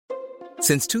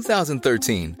Since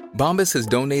 2013, Bombas has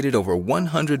donated over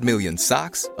 100 million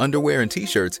socks, underwear, and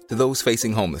T-shirts to those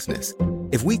facing homelessness.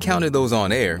 If we counted those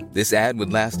on air, this ad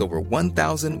would last over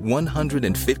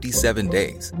 1,157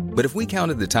 days. But if we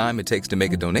counted the time it takes to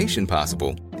make a donation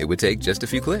possible, it would take just a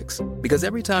few clicks. Because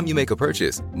every time you make a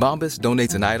purchase, Bombas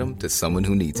donates an item to someone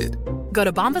who needs it. Go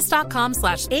to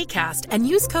bombas.com/ACAST and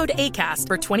use code ACAST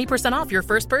for 20% off your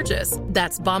first purchase.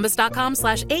 That's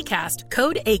bombas.com/ACAST,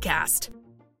 code ACAST.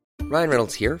 Ryan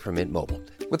Reynolds here from Mint Mobile.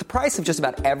 With the price of just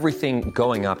about everything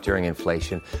going up during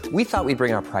inflation, we thought we'd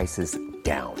bring our prices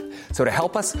down. So to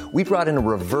help us, we brought in a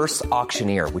reverse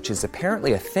auctioneer, which is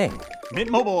apparently a thing. Mint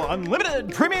Mobile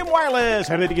Unlimited Premium Wireless.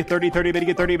 How to get 30, 30, bit to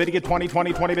get 30, bit to get 20,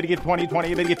 20, 20, bit to get 20,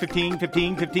 20, bit to get 15,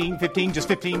 15, 15, 15, just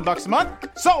 $15 a month?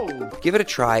 Sold! Give it a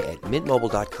try at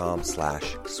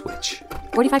mintmobile.com/switch.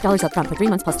 $45 up front for 3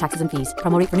 months plus taxes and fees.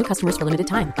 Promo rate for new customers for limited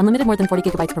time. Unlimited more than 40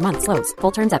 gigabytes per month. Slows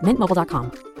full terms at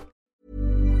mintmobile.com.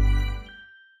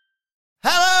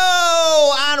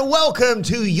 Hello and welcome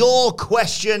to Your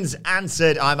Questions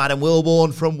Answered. I'm Adam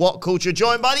Wilborn from What Culture,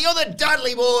 joined by the other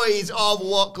Dudley boys of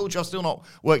What Culture. I've still not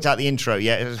worked out the intro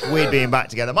yet. It's weird being back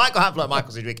together. Michael Hamflett,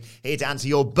 Michael Sidgwick, here to answer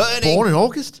your burning... Born in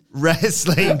August?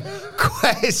 ...wrestling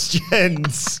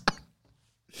questions.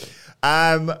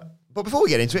 But before we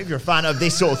get into it, if you're a fan of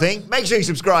this sort of thing, make sure you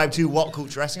subscribe to What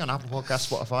Culture Wrestling on Apple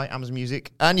Podcasts, Spotify, Amazon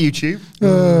Music, and YouTube,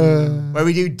 where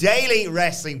we do daily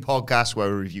wrestling podcasts where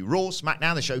we review Raw,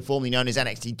 SmackDown, the show formerly known as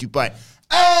NXT 2.0.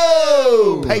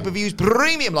 Pay-per-views,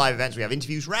 premium live events. We have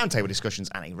interviews, roundtable discussions,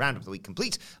 and a round of the week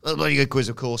complete. A bloody good quiz,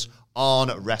 of course, on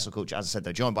Wrestle Culture. As I said,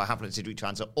 they're joined by Hamflett and Sidgwick to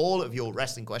answer all of your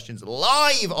wrestling questions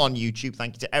live on YouTube.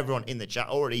 Thank you to everyone in the chat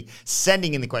already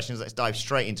sending in the questions. Let's dive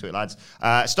straight into it, lads.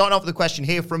 Starting off with a question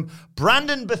here from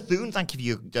Brandon Bethune. Thank you for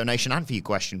your donation and for your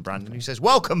question, Brandon, who says,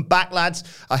 welcome back, lads.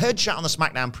 I heard chat on the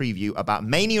SmackDown preview about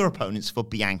Mania opponents for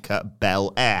Bianca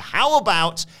Belair. How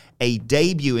about a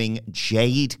debuting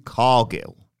Jade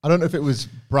Cargill? I don't know if it was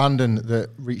Brandon that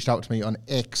reached out to me on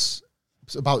X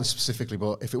about this specifically,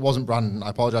 but if it wasn't Brandon, I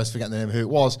apologise for getting the name of who it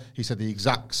was. He said the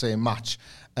exact same match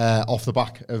off the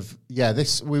back of,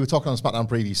 this. We were talking on SmackDown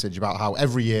preview, Sidge, about how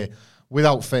every year,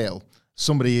 without fail,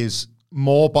 somebody is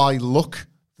more by luck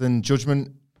than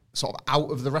judgment sort of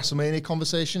out of the WrestleMania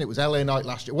conversation. It was LA Knight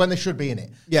last year, when they should be in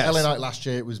it. Yes. LA Knight last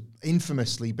year, it was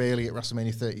infamously Bayley at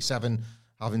WrestleMania 37,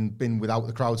 having been without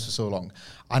the crowds for so long.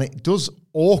 And it does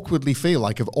awkwardly feel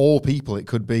like, of all people, it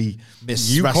could be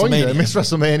Miss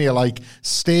WrestleMania, like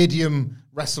stadium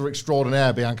wrestler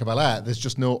extraordinaire Bianca Belair. There's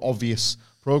just no obvious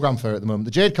program for her at the moment.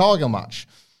 The Jade Cargill match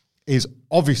is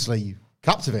obviously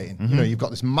captivating. Mm-hmm. You know, you've got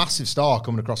this massive star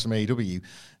coming across from AEW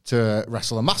to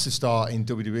wrestle a massive star in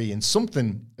WWE in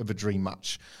something of a dream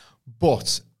match.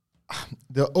 But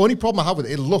the only problem I have with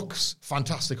it looks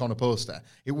fantastic on a poster.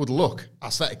 It would look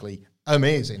aesthetically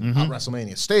amazing at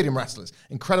WrestleMania. Stadium wrestlers,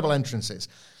 incredible entrances.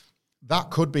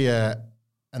 That could be and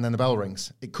then the bell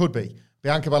rings. It could be.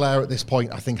 Bianca Belair at this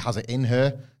point, I think, has it in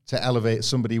her to elevate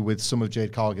somebody with some of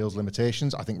Jade Cargill's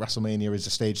limitations. I think WrestleMania is a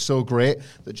stage so great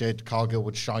that Jade Cargill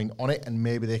would shine on it, and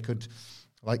maybe they could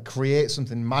create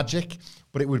something magic,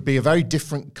 but it would be a very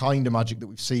different kind of magic that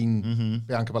we've seen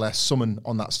Bianca Belair summon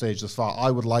on that stage thus far.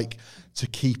 I would like to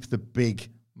keep the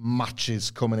big matches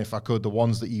coming if I could, the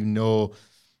ones that you know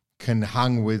can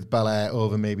hang with Belair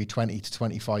over maybe 20 to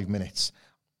 25 minutes.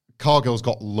 Cargill's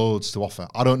got loads to offer.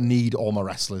 I don't need all my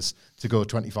wrestlers to go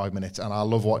 25 minutes, and I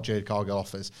love what Jade Cargill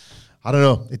offers. I don't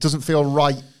know. It doesn't feel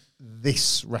right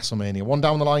this WrestleMania. One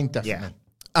down the line, definitely. Yeah.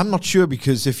 I'm not sure,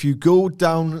 because if you go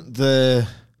down the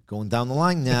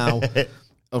line now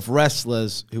of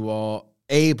wrestlers who are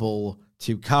able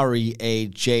to carry a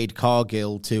Jade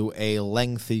Cargill to a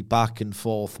lengthy back and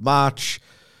forth match,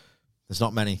 there's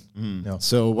not many. No.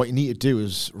 So what you need to do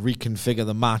is reconfigure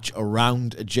the match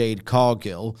around a Jade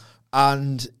Cargill.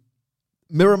 And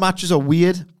mirror matches are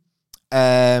weird.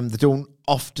 They don't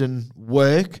often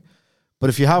work. But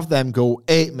if you have them go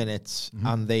 8 minutes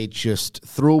and they just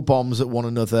throw bombs at one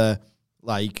another,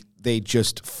 like they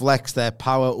just flex their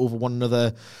power over one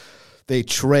another, they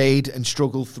trade and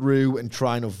struggle through and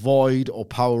try and avoid or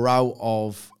power out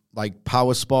of like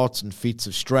power spots and feats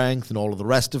of strength and all of the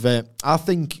rest of it. I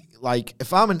think, like,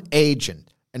 if I'm an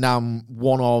agent and I'm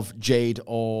one of Jade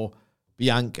or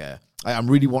Bianca, I'm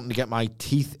really wanting to get my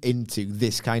teeth into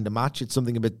this kind of match. It's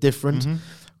something a bit different.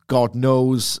 God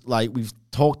knows, like, we've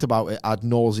talked about it ad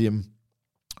nauseum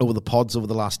over the pods over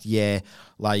the last year,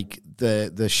 like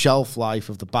the shelf life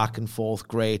of the back and forth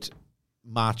great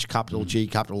match, capital G,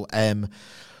 capital M.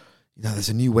 You know, there's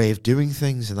a new way of doing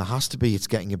things, and there has to be. It's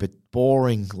getting a bit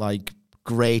boring. Like,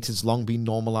 great has long been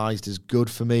normalized as good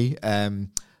for me.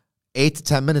 8 to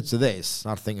 10 minutes of this,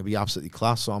 I think it'd be absolutely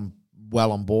class. So I'm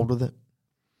well on board with it.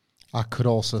 I could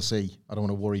also see, I don't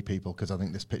want to worry people because I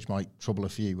think this pitch might trouble a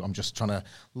few. I'm just trying to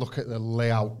look at the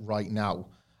layout right now.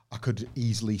 I could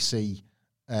easily see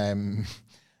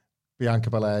Bianca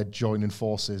Belair joining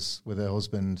forces with her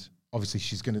husband. Obviously,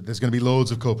 there's going to be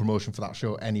loads of co-promotion for that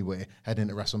show anyway, heading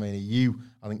into WrestleMania. You,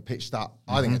 I think, pitched that.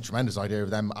 I think a tremendous idea of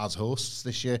them as hosts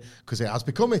this year because it has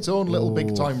become its own little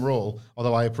big-time role,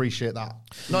 although I appreciate that.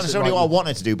 Not necessarily what I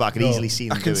wanted to do, but I could easily see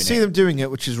them doing it. I can see them doing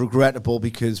it, which is regrettable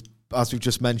because, as we've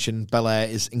just mentioned, Belair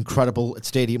is incredible at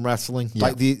stadium wrestling. Yeah.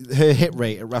 Like her hit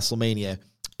rate at WrestleMania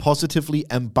positively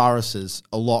embarrasses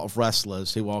a lot of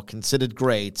wrestlers who are considered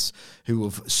greats who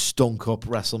have stunk up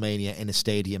WrestleMania in a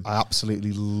stadium. I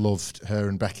absolutely loved her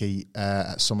and Becky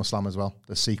at SummerSlam as well.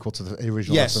 The sequel to the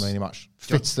original WrestleMania match.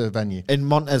 Fits the venue. In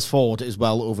Montez Ford is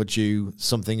well overdue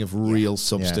something of real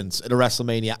substance at a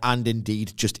WrestleMania and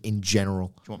indeed just in general.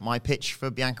 Do you want my pitch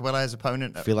for Bianca Belair's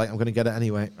opponent? I feel like I'm going to get it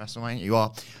anyway. WrestleMania, you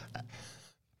are.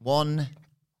 One,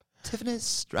 Tiffany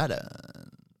Stratton.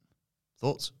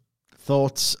 Thoughts?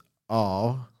 Thoughts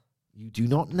are you do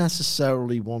not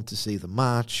necessarily want to see the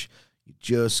match. You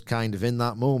just kind of in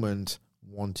that moment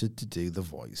wanted to do the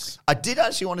voice. I did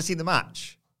actually want to see the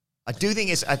match. I think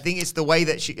it's the way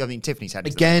that Tiffany's had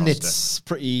it. Again, it's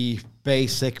pretty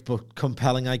basic but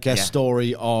compelling, I guess,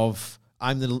 story of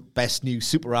I'm the best new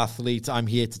super athlete. I'm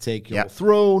here to take your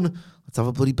throne. Let's have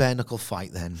a bloody bare knuckle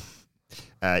fight then.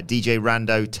 DJ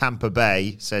Rando Tampa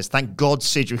Bay says, thank God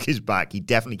Sidgwick is back. He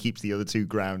definitely keeps the other two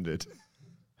grounded.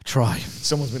 Try.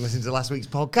 Someone's been listening to last week's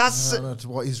podcast. I don't know to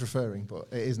what he's referring, but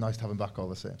it is nice to have him back all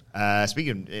the same.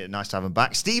 Speaking of nice to have him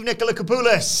back, Steve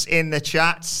Nikolakopoulos in the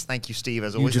chat. Thank you, Steve,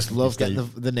 as always. You just love getting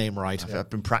the name right.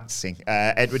 I've been practicing.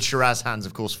 Edward Shiraz Hands,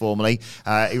 of course, formerly.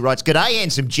 He writes, good day,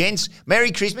 handsome gents.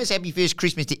 Merry Christmas. Happy first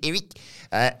Christmas to Eric.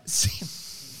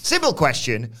 Simple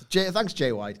question. Thanks,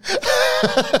 Jay White.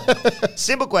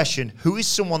 Simple question. Who is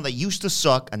someone that used to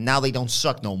suck and now they don't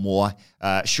suck no more?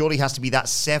 Surely has to be that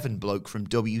Seven bloke from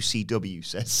WCW,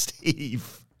 says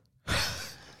Steve.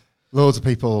 Loads of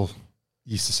people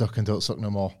used to suck and don't suck no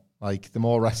more. Like, the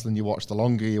more wrestling you watch, the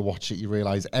longer you watch it, you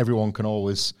realise everyone can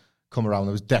always come around.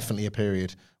 There was definitely a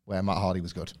period where Matt Hardy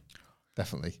was good.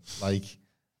 Definitely. Like...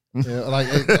 Yeah,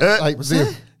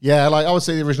 like I would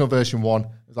say the original version 1.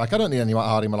 It's like, I don't need any Matt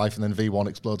Hardy in my life, and then V1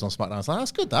 explodes on SmackDown. It's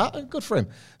like, that's good for him.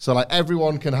 So like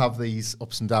everyone can have these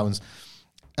ups and downs.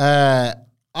 I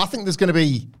think this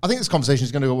conversation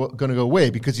is going to go away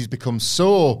because he's become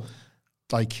so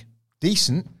like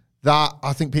decent that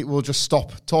I think people will just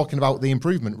stop talking about the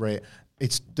improvement rate.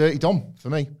 It's Dirty Dom for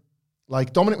me.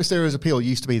 Like, Dominic Mysterio's appeal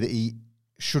used to be that he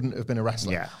shouldn't have been a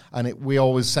wrestler, and we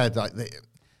always said like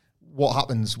what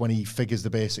happens when he figures the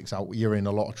basics out, you're in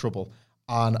a lot of trouble.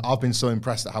 And I've been so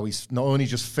impressed at how he's not only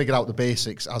just figured out the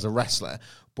basics as a wrestler,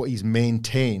 but he's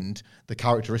maintained the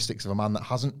characteristics of a man that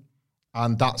hasn't.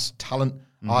 And that's talent.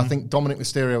 Mm-hmm. I think Dominic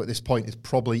Mysterio at this point is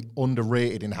probably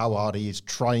underrated in how hard he is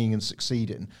trying and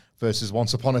succeeding versus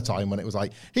once upon a time when it was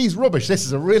like, he's rubbish, this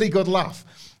is a really good laugh.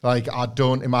 Like, I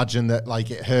don't imagine that like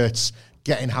it hurts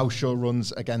getting house show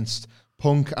runs against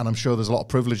Punk, and I'm sure there's a lot of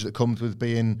privilege that comes with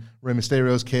being Rey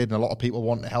Mysterio's kid, and a lot of people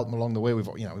want to help him along the way. We've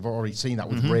already seen that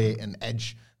with Rey and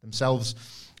Edge themselves.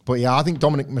 But yeah, I think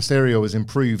Dominic Mysterio has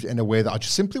improved in a way that I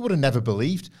just simply would have never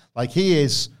believed. Like, he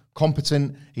is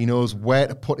competent. He knows where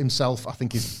to put himself. I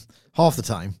think he's half the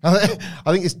time. I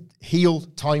think his heel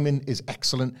timing is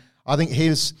excellent. I think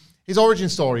his origin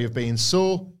story of being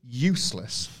so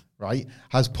useless, right,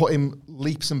 has put him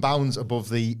leaps and bounds above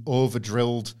the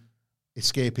over-drilled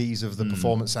escapees of the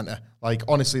Performance Center. Like,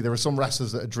 honestly, there are some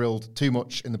wrestlers that are drilled too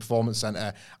much in the Performance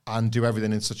Center and do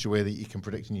everything in such a way that you can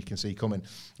predict and you can see coming.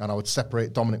 And I would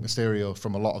separate Dominic Mysterio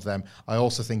from a lot of them. I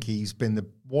also think he's been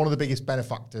one of the biggest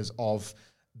benefactors of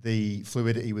the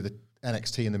fluidity with the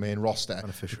NXT and the main roster.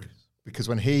 Beneficiaries. Because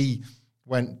when he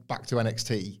went back to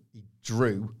NXT, he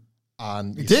drew.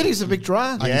 And he's a big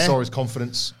draw. And you saw his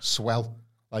confidence swell.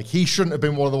 Like, he shouldn't have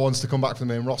been one of the ones to come back from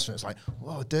the main roster. It's like,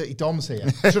 whoa, Dirty Dom's here.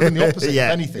 Should have been the opposite, if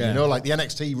anything. You know, like the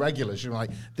NXT regulars should be like,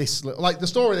 this, like the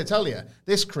story they tell you,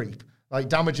 this creep, like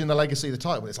damaging the legacy of the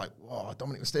title. But it's like, whoa,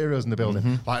 Dominic Mysterio's in the building.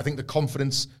 Mm-hmm. Like, I think the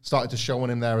confidence started to show on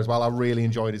him there as well. I really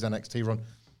enjoyed his NXT run.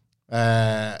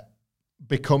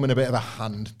 Becoming a bit of a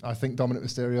hand. I think Dominic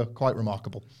Mysterio, quite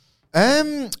remarkable.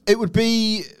 It would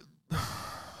be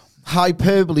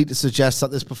hyperbole to suggest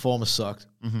that this performance sucked.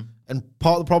 Mm-hmm. And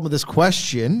part of the problem with this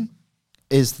question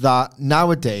is that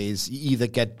nowadays you either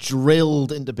get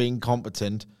drilled into being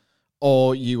competent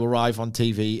or you arrive on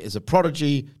TV as a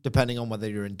prodigy, depending on whether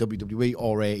you're in WWE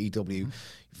or AEW.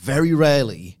 Very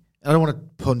rarely, and I don't want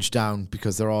to punch down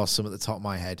because there are some at the top of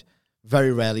my head,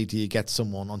 very rarely do you get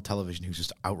someone on television who's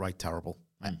just outright terrible.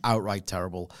 Outright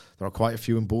terrible. There are quite a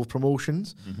few in both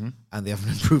promotions, and they haven't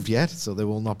improved yet, so they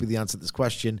will not be the answer to this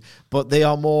question. But they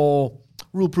are more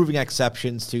rule-proving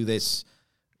exceptions to this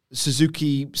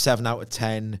Suzuki 7 out of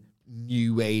 10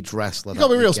 new age wrestler. You got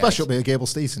to be real special to be a Gable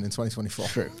Steeson in 2024.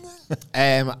 True.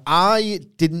 I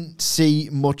didn't see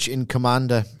much in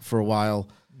Commander for a while.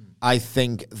 I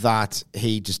think that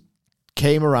he just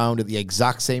came around at the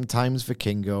exact same time as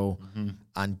Vikingo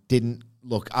and didn't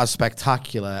look as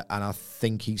spectacular, and I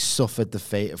think he suffered the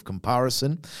fate of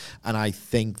comparison. And I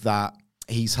think that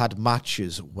he's had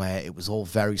matches where it was all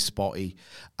very spotty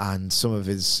and some of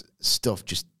his stuff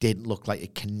just didn't look like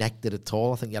it connected at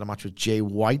all. I think he had a match with Jay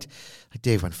White.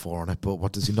 Dave went 4 on it, but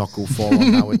what does he not go 4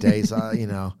 on nowadays?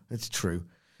 It's true.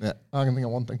 Yeah, I can think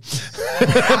of one thing.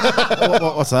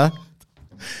 What's that?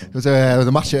 It was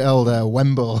a match at Old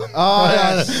Wembley.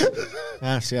 Oh,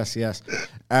 yes.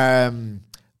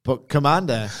 But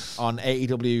Commander on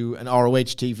AEW and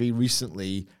ROH TV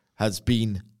recently has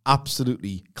been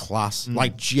absolutely class.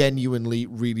 Like, genuinely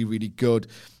really, really good.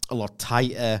 A lot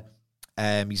tighter.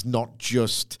 He's not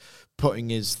just putting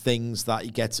his things that he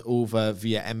gets over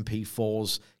via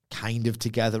MP4s kind of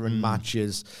together in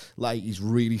matches. Like, he's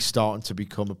really starting to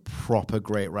become a proper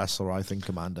great wrestler, I think,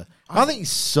 Commander. I think he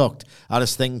sucked. I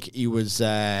just think he was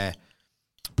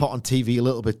put on TV a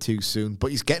little bit too soon, but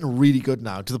he's getting really good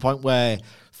now, to the point where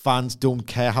fans don't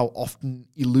care how often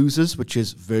he loses, which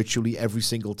is virtually every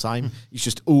single time. He's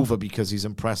just over because he's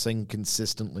impressing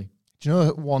consistently. Do you know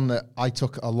one that I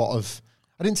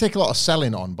didn't take a lot of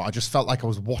selling on, but I just felt like I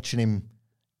was watching him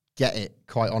get it,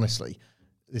 quite honestly.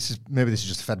 This is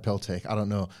just a Fed Pill take, I don't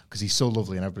know, because he's so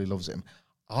lovely and everybody loves him.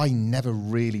 I never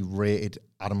really rated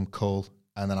Adam Cole,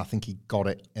 and then I think he got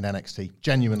it in NXT.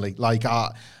 Genuinely. Like,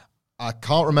 I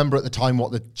can't remember at the time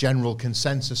what the general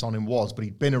consensus on him was, but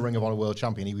he'd been a Ring of Honor World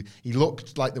Champion. He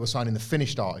looked like they were signing the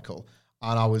finished article,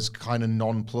 and I was kind of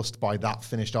nonplussed by that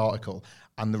finished article.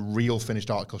 And the real finished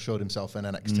article showed himself in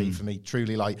NXT for me,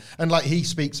 truly. And he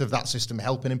speaks of that system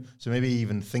helping him, so maybe he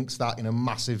even thinks that, in a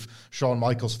massive Shawn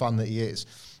Michaels fan that he is.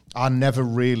 I never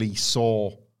really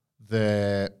saw he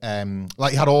had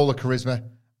all the charisma,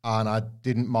 and I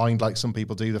didn't mind, like some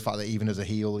people do, the fact that even as a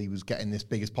heel, he was getting this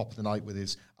biggest pop of the night with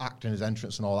his act and his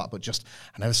entrance and all that. But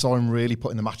I never saw him really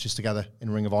putting the matches together in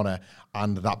Ring of Honor,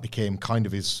 and that became kind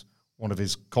of one of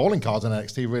his calling cards in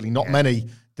NXT, really. Not many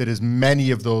did as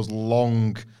many of those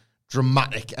long,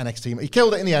 dramatic NXT. He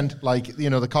killed it in the end,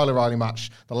 the Kyle O'Reilly match,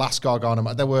 the last Gargano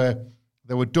match. There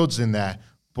were duds in there,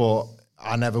 but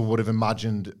I never would have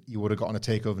imagined you would have gotten a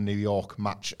TakeOver New York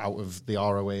match out of the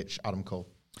ROH Adam Cole.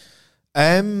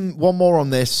 One more on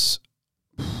this.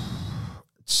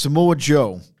 Samoa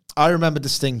Joe. I remember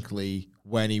distinctly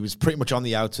when he was pretty much on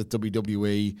the outs at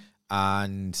WWE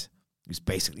and he was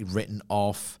basically written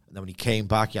off. And then when he came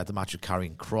back, he had the match with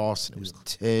Karrion Kross and it was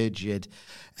turgid.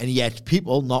 And yet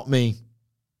people, not me,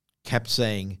 kept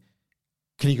saying,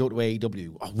 can he go to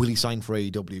AEW? Oh, will he sign for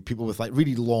AEW? People with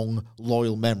really long,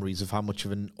 loyal memories of how much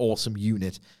of an awesome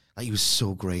unit. He was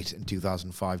so great in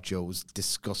 2005, Joe. It was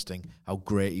disgusting how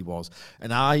great he was.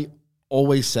 And I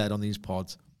always said on these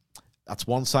pods, that's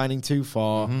one signing too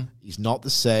far. He's not the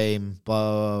same.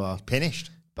 Blah, blah, blah.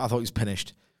 Finished. But I thought he was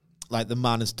finished. The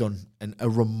man has done a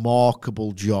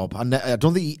remarkable job. I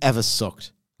don't think he ever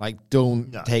sucked.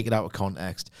 Don't take it out of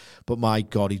context. But my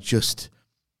God,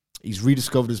 he's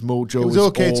rediscovered his mojo. It was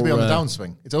okay to be on the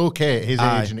downswing. It's okay at his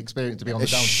age and experience to be on the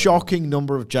downswing. A shocking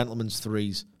number of gentlemen's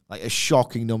threes. A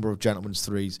shocking number of gentlemen's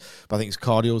threes. But I think his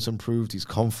cardio's improved, his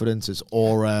confidence, his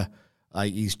aura.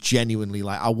 He's genuinely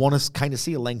I want to kind of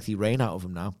see a lengthy reign out of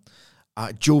him now.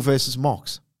 Joe versus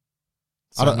Mox.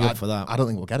 Sign me up for that. I don't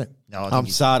think we'll get it. No, I'm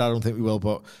sad I don't think we will,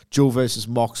 but Joe versus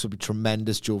Mox would be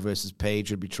tremendous. Joe versus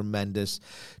Page would be tremendous.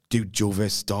 Dude, Joe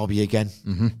versus Darby again.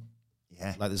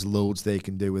 Yeah. There's loads they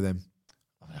can do with him.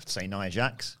 I'd have to say Nia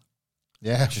Jax.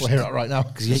 Yeah, we'll hear it right now.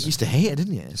 Because you used to hate her,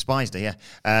 didn't you? Despised her, yeah.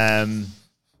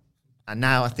 And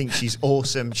now I think she's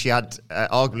awesome. She had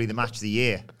arguably the match of the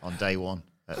year on day one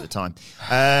at the time.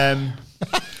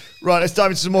 Right, let's dive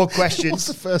into some more questions. What's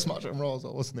the first match on Raw,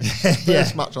 wasn't it?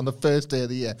 First match on the first day of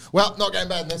the year. Well, not getting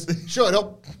better than this. Shut it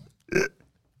up.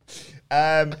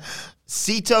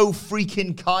 Sito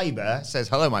freaking Kyber says,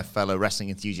 hello, my fellow wrestling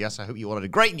enthusiasts. I hope you all had a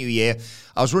great new year.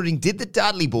 I was wondering, did the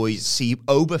Dudley boys see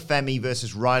Obafemi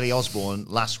versus Riley Osborne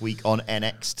last week on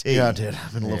NXT? Yeah, I did.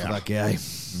 I'm in love with that guy.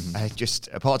 Just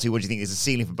a part two, what do you think is a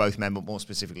ceiling for both men, but more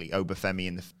specifically Obafemi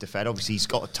in the Fed? Obviously, he's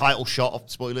got a title shot off,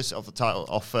 spoilers, of the title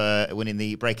off winning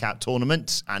the breakout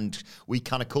tournament, and we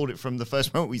kind of called it from the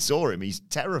first moment we saw him. He's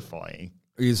terrifying.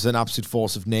 He's an absolute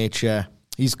force of nature.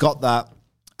 He's got that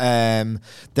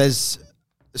There's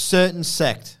a certain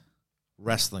sect,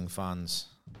 wrestling fans,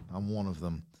 I'm one of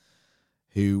them,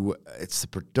 who it's the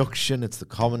production, it's the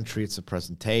commentary, it's the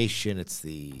presentation, it's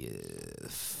the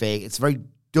fake, it's very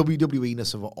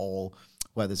WWE-ness of it all,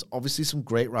 where there's obviously some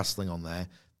great wrestling on there.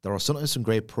 There are sometimes some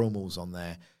great promos on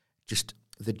there. Just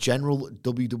the general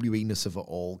WWE-ness of it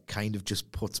all kind of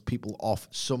just puts people off.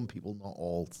 Some people, not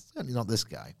all. Certainly not this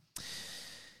guy.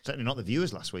 Certainly not the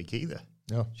viewers last week either.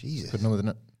 No. Jesus. Good number, isn't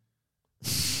it?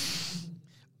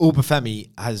 Obafemi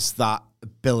has that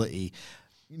ability.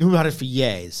 You know who had it for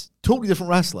years? Totally different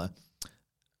wrestler.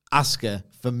 Asuka,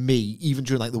 for me, even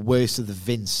during like the worst of the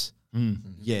Vince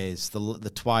years,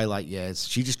 the Twilight years,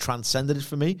 she just transcended it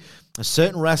for me. There's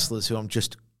certain wrestlers who I'm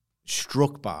just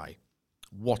struck by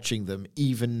watching them,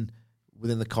 even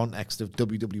within the context of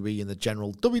WWE and the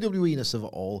general WWE-ness of it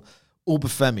all.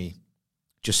 Obafemi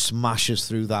just smashes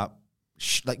through that,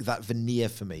 like that veneer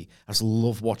for me. I just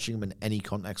love watching him in any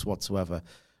context whatsoever.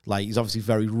 Like, he's obviously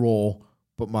very raw,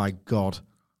 but my God,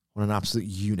 what an absolute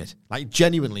unit. Like,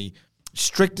 genuinely,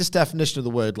 strictest definition of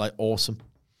the word, like, awesome.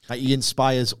 Like, he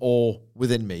inspires awe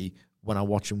within me when I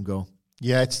watch him go.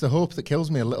 Yeah, it's the hope that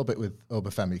kills me a little bit with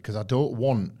Obafemi, because I don't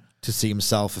want to see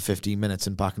himself for 15 minutes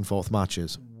in back and forth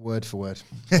matches. Word for word.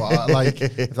 But like,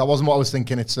 if that wasn't what I was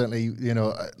thinking, it's certainly, you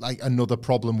know, like another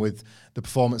problem with the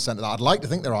Performance Center that I'd like to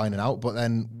think they're ironing out, but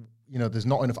then, you know, there's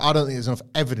not enough, I don't think there's enough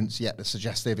evidence yet to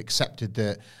suggest they've accepted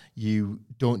that you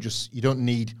don't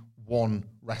need one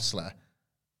wrestler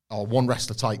or one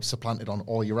wrestler type supplanted on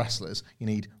all your wrestlers. You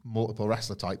need multiple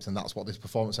wrestler types, and that's what this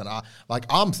Performance Center, like,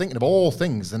 I'm thinking of all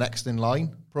things, the Next in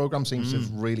Line program seems to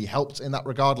have really helped in that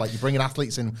regard. Like, you're bringing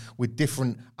athletes in with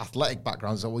different athletic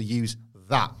backgrounds that will use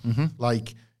that.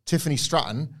 Like, Tiffany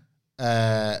Stratton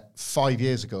 5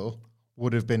 years ago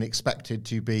would have been expected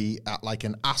to be at like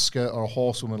an Asuka or a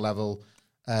Horsewoman level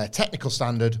technical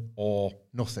standard or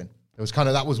nothing. It was kind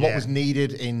of, that was what was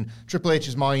needed in Triple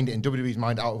H's mind, in WWE's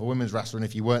mind, out of a women's wrestler. And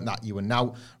if you weren't that, you were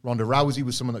now. Ronda Rousey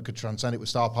was someone that could transcend it with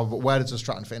star power. But where does the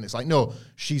Stratton fit in? It's like, no,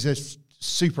 she's a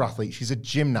super athlete. She's a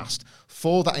gymnast.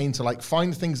 Fold that into, like,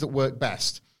 find the things that work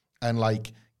best and,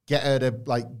 like, get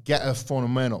her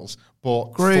fundamentals.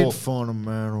 But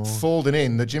fundamentals. Folding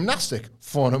in the gymnastic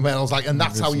fundamentals. Like, and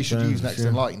that's how you should use Next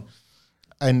in Line.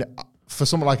 And for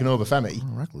someone like an Obafemi,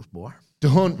 reckless boy,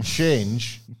 don't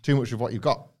change too much of what you've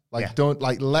got. Like, don't,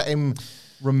 like, let him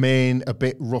remain a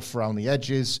bit rough around the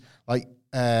edges. Like,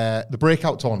 the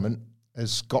Breakout tournament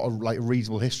has got a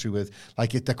reasonable history with,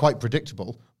 like, they're quite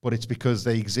predictable, but it's because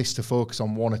they exist to focus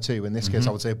on one or two. In this case,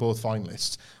 I would say both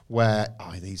finalists, where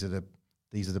these are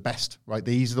the best, right?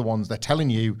 These are the ones they're telling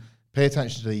you, pay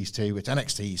attention to these two. It's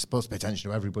NXT, you're supposed to pay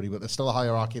attention to everybody, but there's still a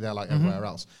hierarchy there like everywhere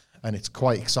else. And it's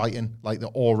quite exciting. Like, they're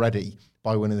already,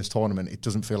 by winning this tournament, it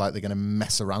doesn't feel like they're going to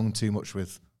mess around too much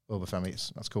with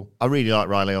Obafemi. That's cool. I really like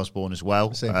Riley Osborne as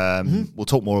well. We'll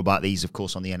talk more about these, of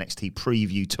course, on the NXT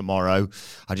preview tomorrow.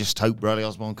 I just hope Riley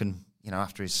Osborne can, you know,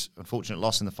 after his unfortunate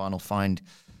loss in the final, find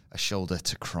a shoulder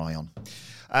to cry on.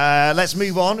 Let's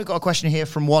move on. We've got a question here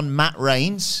from one Matt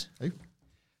Rains,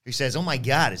 who says, "Oh my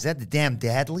God, is that the damn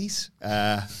Dadleys?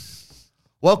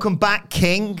 Welcome back,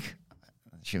 King."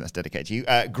 I assume that's dedicated to you.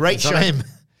 Great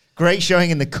showing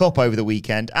in the Cup over the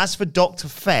weekend. As for Dr.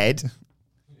 Fed,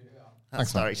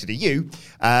 that's directed to you.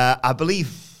 I believe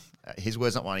his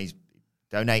words, not mine. He's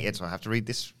donated, so I have to read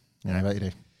this. Yeah, I bet you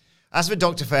do. As for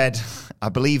Dr. Fed, I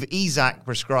believe Isaac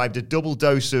prescribed a double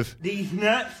dose of these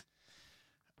nuts.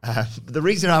 The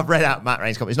reason I've read out Matt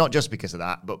Rain's comment is not just because of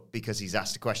that, but because he's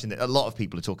asked a question that a lot of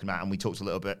people are talking about, and we talked a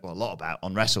lot about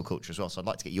on Wrestle Culture as well. So I'd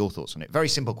like to get your thoughts on it. Very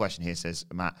simple question here, says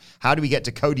Matt. How do we get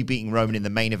to Cody beating Roman in the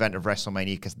main event of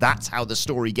WrestleMania? Because that's how the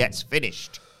story gets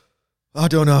finished. I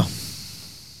don't know.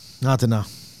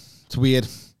 It's weird.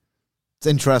 It's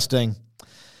interesting.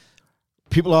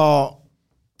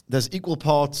 There's equal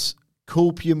parts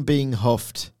copium being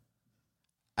huffed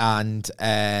and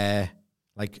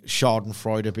like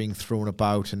schadenfreude being thrown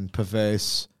about and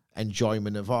perverse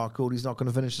enjoyment of, Cody's not going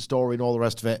to finish the story and all the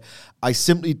rest of it. I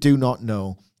simply do not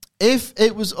know. If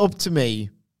it was up to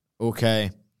me, okay,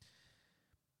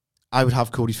 I would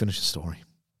have Cody finish the story.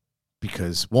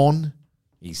 Because one,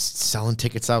 he's selling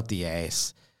tickets out the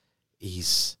ass.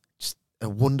 He's just a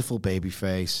wonderful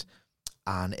babyface,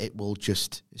 and it will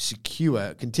just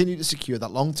continue to secure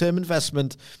that long-term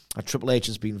investment that Triple H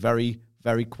has been very,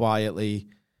 very quietly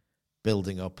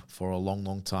building up for a long,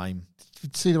 long time.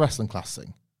 Did you see the wrestling class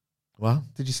thing? What?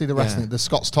 Did you see the wrestling? The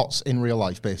Scott's Tots in real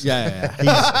life, basically.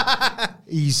 Yeah.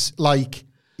 He's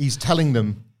telling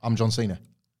them, I'm John Cena.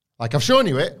 Like, I've shown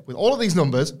you it with all of these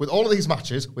numbers, with all of these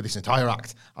matches, with this entire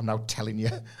act. I'm now telling you,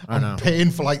 I'm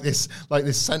paying for like this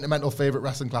sentimental favorite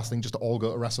wrestling class thing just to all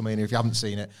go to WrestleMania. If you haven't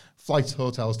seen it, flights,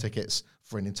 hotels, tickets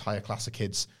for an entire class of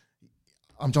kids.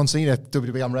 I'm John Cena,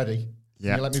 WWE, I'm ready.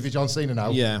 Yeah. Can you let me be John Cena now?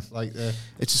 Yeah.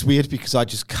 It's just weird because I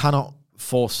just cannot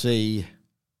foresee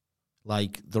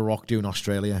like The Rock doing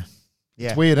Australia. Yeah.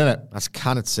 It's weird, isn't it? I just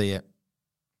cannot see it.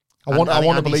 I want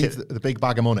to believe the big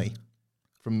bag of money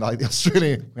from like the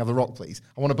Australian, we have The Rock, please.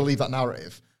 I want to believe that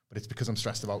narrative, but it's because I'm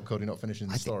stressed about Cody not finishing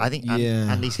the story. I think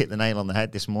Andy's hit the nail on the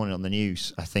head this morning on the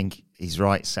news. I think he's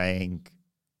right saying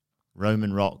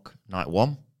Roman Rock night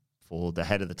 1 for the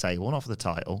head of the table, not for the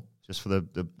title, just for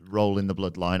the role in the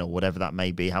bloodline or whatever that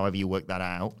may be, however you work that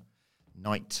out.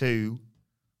 Night 2,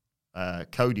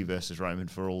 Cody versus Roman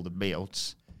for all the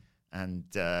belts. And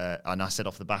I said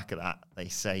off the back of that, they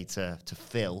say to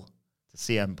Phil, to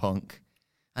CM Punk,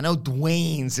 I know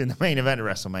Dwayne's in the main event of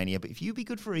WrestleMania, but if you be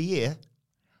good for a year,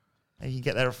 maybe you can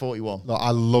get there at 41. Look,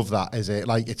 I love that. Is it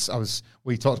like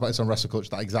we talked about this on Wrestle Culture,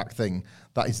 that exact thing.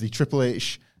 That is the Triple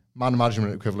H man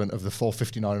management equivalent of the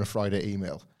 4:59 on a Friday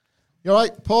email. You all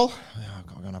right, Paul? Yeah, I've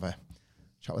got to go and have a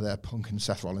chat with Punk and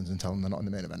Seth Rollins and tell them they're not in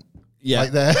the main event. Yeah,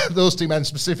 like those two men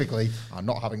specifically are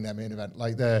not having their main event.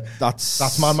 Like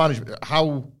that's man management.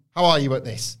 How are you at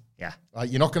this? Yeah.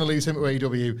 You're not going to lose him at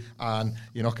AEW, and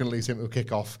you're not going to lose him at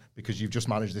Kickoff because you've just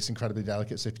managed this incredibly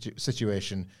delicate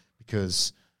situation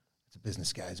because it's a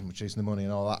business, guys, and we're chasing the money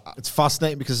and all that. It's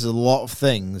fascinating because there's a lot of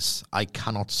things I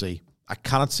cannot see. I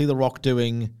cannot see The Rock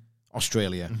doing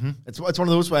Australia. Mm-hmm. It's one of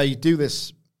those where you do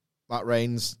this, Matt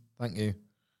Reigns, thank you.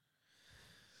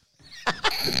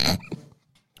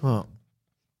 What?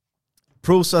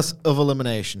 Process of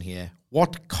elimination here.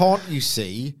 What can't you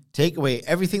see? Take away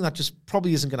everything that just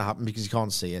probably isn't going to happen because you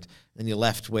can't see it, and you're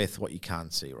left with what you can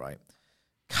see, right?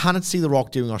 Cannot see The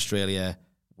Rock doing Australia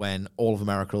when all of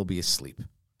America will be asleep.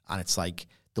 And it's like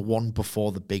the one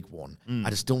before the big one. I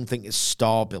just don't think it's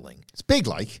star billing. It's big,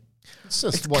 like. It's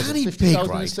just, kind of big,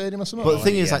 right? Stadium or something? But the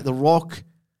thing is, like, The Rock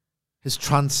has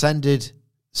transcended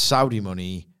Saudi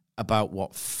money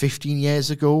about, 15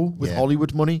 years ago with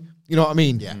Hollywood money? You know what I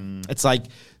mean? Yeah. It's like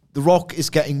The Rock is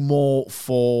getting more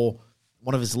for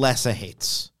one of his lesser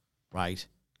hits, right?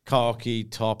 Khaki,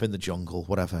 Top in the Jungle,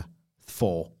 whatever.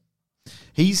 4.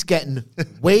 He's getting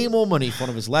way more money for one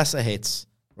of his lesser hits,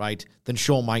 right, than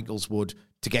Shawn Michaels would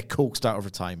to get coaxed out of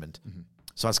retirement. Mm-hmm.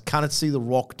 So I cannot see The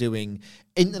Rock doing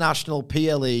international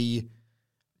PLE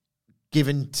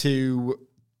given to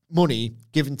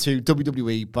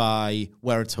WWE by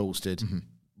where it's hosted,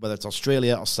 whether it's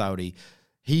Australia or Saudi.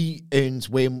 He earns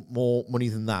way more money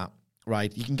than that,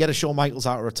 right? You can get a Shawn Michaels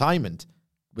out of retirement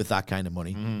with that kind of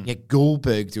money. You get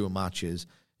Goldberg doing matches.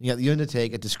 You get The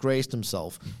Undertaker disgraced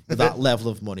himself with that level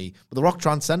of money. But The Rock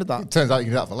transcended that. It turns out you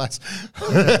can do that for less.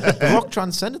 The Rock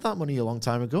transcended that money a long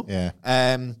time ago. Yeah.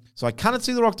 So I cannot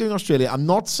see The Rock doing Australia. I'm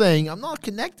not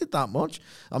connected that much.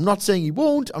 I'm not saying he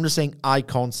won't. I'm just saying I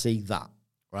can't see that,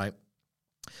 right?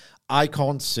 I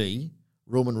can't see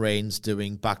Roman Reigns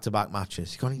doing back-to-back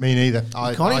matches. Me neither.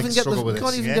 You can't even get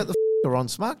the on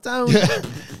SmackDown. Yeah.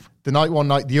 The night 1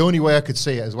 night, the only way I could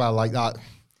see it as well, like that,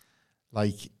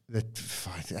 like the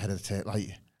fight ahead of the tape,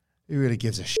 like who really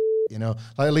gives a shit, you know?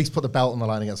 Like at least put the belt on the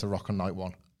line against The Rock on night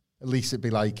 1. At least it'd be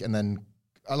like, and then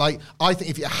I think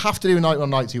if you have to do night 1,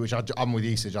 night 2, which I'm with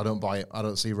Usage, I don't buy it. I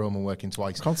don't see Roman working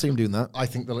twice. Can't see him doing that. I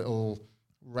think the little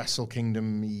Wrestle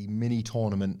Kingdom mini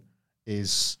tournament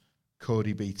is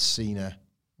Cody beats Cena,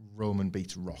 Roman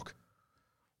beats Rock.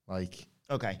 Like,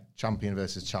 okay, champion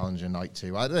versus challenger night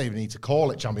 2. I don't even need to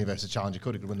call it champion versus challenger.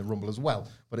 Cody could win the Rumble as well.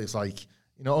 But it's like,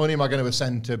 not only am I going to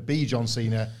ascend to be John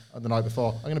Cena the night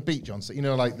before, I'm going to beat John Cena. You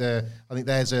know, like I think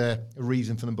there's a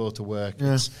reason for them both to work.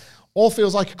 Yeah. It all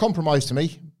feels like a compromise to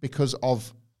me because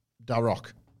of Da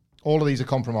Rock. All of these are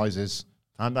compromises.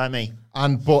 Fine by me.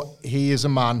 But he is a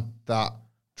man that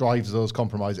drives those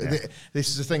compromises. Yeah. This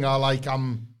is the thing I like.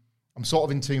 I'm sort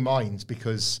of in two minds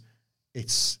because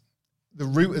it's the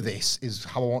root of this is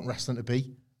how I want wrestling to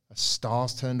be. A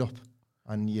star's turned up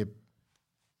and you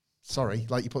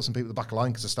put some people at the back of the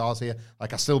line because the star's here.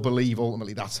 Like I still believe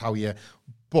ultimately that's how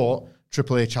but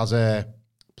Triple H has a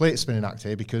plate spinning act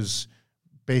here because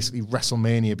basically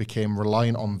WrestleMania became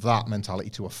reliant on that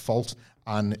mentality to a fault.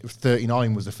 And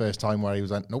 39 was the first time where he was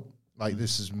like, nope. Like,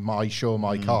 this is my show,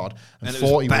 my card. And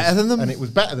 40 was better than them. And it was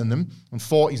better than them. And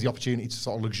 40 is the opportunity to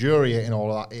sort of luxuriate in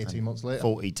all of that 18 months later.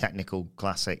 40 technical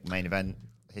classic main event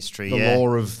history, the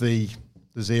lore of the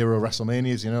zero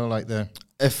WrestleManias, you know, like the...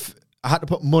 If I had to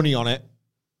put money on it,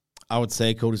 I would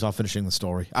say Cody's not finishing the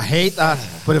story. I hate that.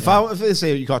 But if they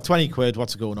say you got 20 quid,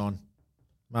 what's going on?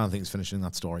 I don't think it's finishing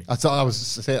that story. I'd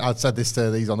said this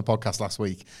to these on the podcast last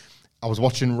week. I was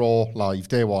watching Raw live,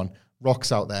 day one.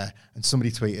 Rock's out there, and somebody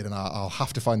tweeted, and I'll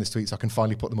have to find this tweet so I can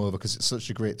finally put them over because it's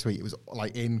such a great tweet. It was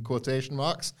like in quotation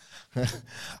marks.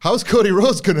 How's Cody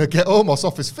Rhodes going to get Omos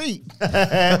off his feet?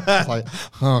 It's like,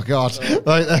 oh, God.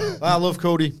 I love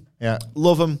Cody. Yeah.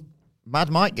 Love him. Mad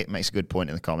Mike makes a good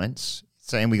point in the comments,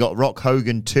 saying we got Rock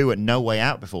Hogan 2 at No Way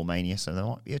Out before Mania, so there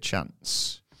might be a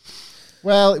chance.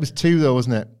 Well, it was 2 though,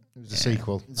 wasn't it? It was a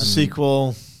sequel. It's a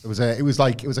sequel. It was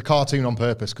a cartoon on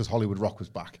purpose because Hollywood Rock was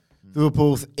back. They were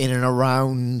both in and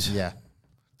around. Yeah.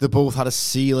 They both had a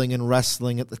ceiling in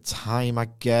wrestling at the time, I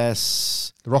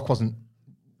guess. The Rock wasn't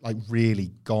like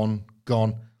really gone.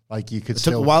 Like you could It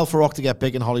took a while for Rock to get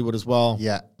big in Hollywood as well.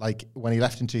 Yeah, like when he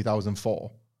left in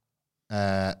 2004,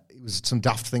 it was some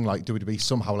daft thing like WWE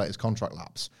somehow let his contract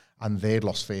lapse and they'd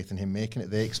lost faith in him making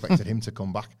it. They expected him to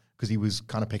come back because he was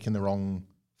kind of picking the wrong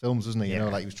films, wasn't he? You know,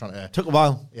 like he was trying to... Took a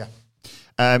while. Yeah.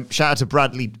 Shout out to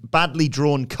badly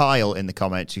drawn Kyle in the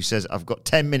comments who says, I've got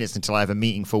 10 minutes until I have a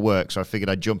meeting for work, so I figured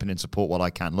I'd jump in and support while I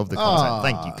can. Love the content.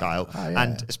 Thank you, Kyle. Yeah.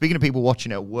 And speaking of people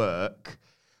watching at work,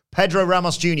 Pedro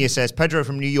Ramos Jr. says, Pedro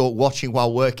from New York watching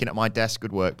while working at my desk.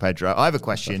 Good work, Pedro. I have a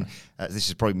question. This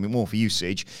is probably more for you,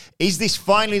 Siege. Is this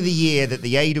finally the year that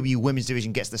the AEW women's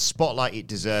division gets the spotlight it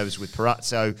deserves with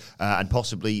Perazzo and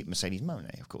possibly Mercedes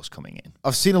Moné, of course, coming in?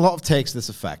 I've seen a lot of takes to this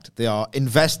effect. They are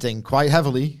investing quite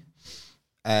heavily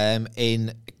in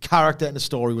a character and a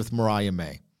story with Mariah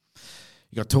May.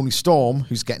 You got Toni Storm,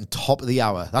 who's getting top of the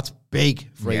hour. That's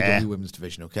big for AEW women's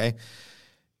division, okay?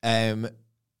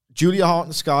 Julia Hart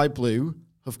and Sky Blue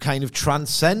have kind of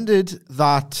transcended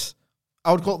that,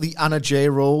 I would call it the Anna Jay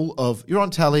role of you're on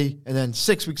telly and then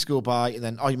 6 weeks go by and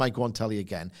then, you might go on telly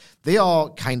again. They are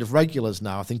kind of regulars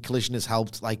now. I think Collision has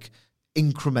helped like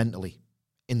incrementally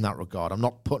in that regard. I'm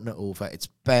not putting it over. It's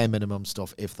bare minimum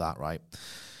stuff, if that, right?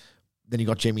 Then you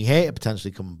got Jamie Hayter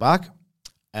potentially coming back.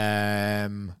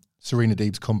 Serena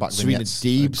Deeb's comeback Serena vignettes.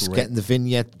 Deeb's getting the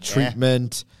vignette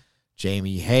treatment.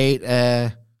 Jamie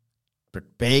Hayter.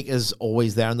 Britt Baker's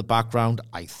always there in the background,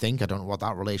 I think. I don't know what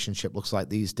that relationship looks like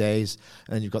these days.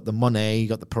 And then you've got the Monet, you've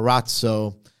got the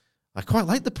Perazzo. I quite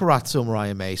like the Perazzo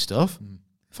Mariah May stuff.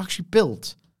 They've actually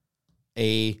built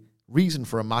a reason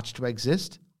for a match to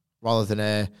exist rather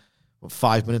than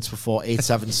 5 minutes before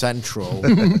 8-7 Central.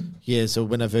 Here's a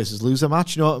winner versus loser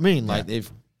match. You know what I mean? Like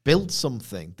they've built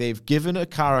something. They've given a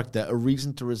character a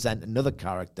reason to resent another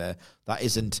character that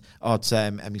isn't, it's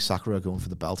Emi Sakura going for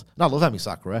the belt. And I love Emi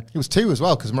Sakura. It was 2 as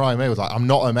well because Mariah May was like, I'm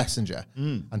not a messenger.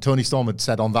 And Toni Storm had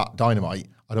said on that Dynamite,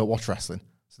 I don't watch wrestling.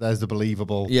 So there's the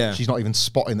believable. Yeah. She's not even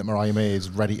spotting that Mariah May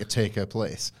is ready to take her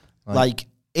place. Like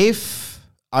if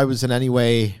I was in any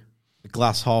way a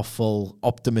glass half full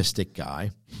optimistic guy,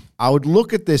 I would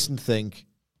look at this and think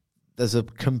there's a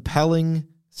compelling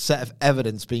set of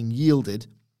evidence being yielded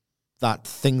that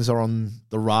things are on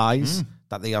the rise,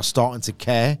 that they are starting to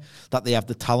care, that they have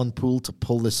the talent pool to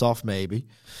pull this off maybe.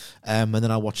 And then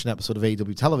I watch an episode of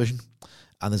AEW television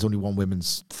and there's only one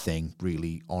women's thing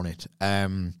really on it.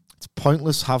 It's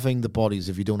pointless having the bodies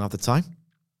if you don't have the time.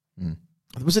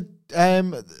 There was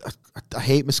I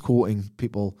hate misquoting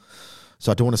people,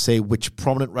 so I don't want to say which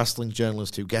prominent wrestling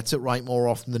journalist who gets it right more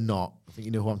often than not. I think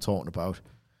you know who I'm talking about.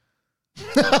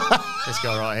 This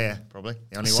guy right here, probably.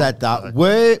 The only said one. that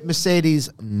were Mercedes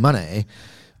money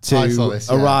to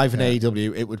arrive in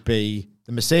AEW, it would be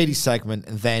the Mercedes segment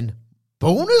and then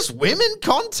bonus women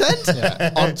content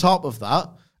on top of that.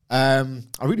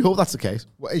 I really hope that's the case.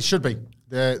 Well, it should be.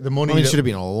 The money it should have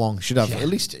been all along. Should have at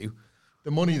least 2.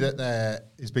 The money that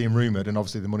is being rumoured, and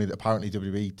obviously the money that apparently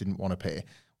WWE didn't want to pay,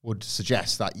 would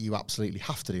suggest that you absolutely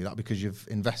have to do that because you've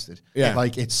invested. Yeah.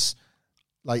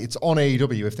 It's on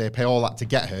AEW if they pay all that to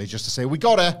get her, just to say, we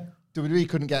got her. WWE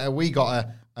couldn't get her, we got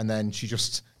her. And then she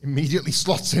just immediately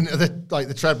slots into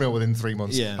the treadmill within 3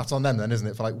 months. Yeah. That's on them then, isn't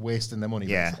it? For wasting their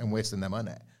money and wasting their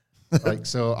money.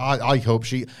 So I hope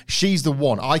she's the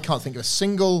one. I can't think of a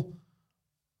single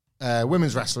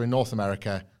women's wrestler in North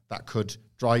America that could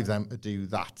drive them to do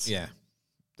that. Yeah,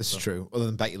 this is true. Other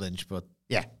than Becky Lynch, but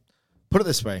yeah. Put it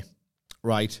this way,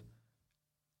 right?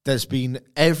 There's been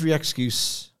every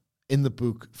excuse in the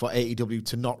book for AEW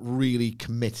to not really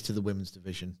commit to the women's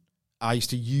division. I used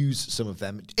to use some of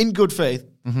them in good faith,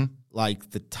 like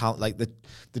the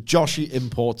Joshi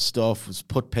import stuff was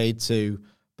paid to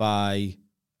by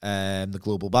the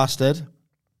Global Bastard,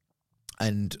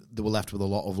 and they were left with a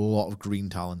lot of green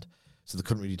talent, so they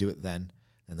couldn't really do it then.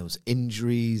 And there was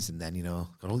injuries, and then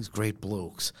got all these great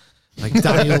blokes like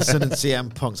Danielson and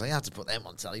CM Punk. So I had to put them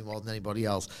on telly more than anybody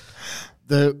else.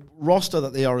 The roster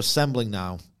that they are assembling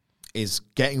now is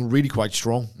getting really quite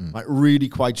strong. Like, really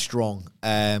quite strong.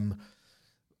 There'll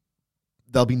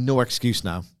be no excuse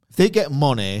now. If they get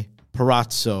Monet,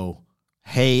 Parazzo,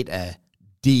 Hater,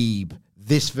 Deeb,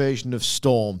 this version of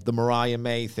Storm, the Mariah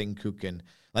May thing cooking,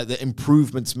 like the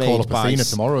improvements made Call up by... Athena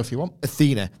tomorrow if you want.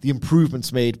 Athena, the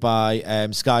improvements made by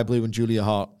Sky Blue and Julia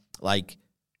Hart, like,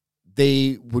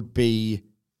 they would be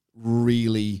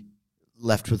really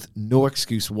left with no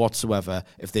excuse whatsoever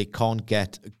if they can't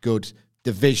get a good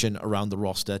division around the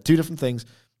roster. Two different things.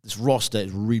 This roster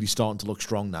is really starting to look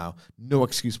strong now. No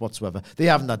excuse whatsoever. They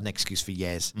haven't had an excuse for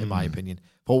years, in my opinion.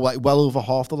 For well over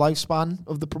half the lifespan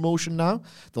of the promotion now,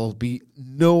 there'll be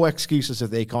no excuses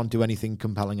if they can't do anything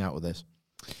compelling out of this.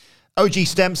 OG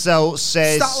Stem Cell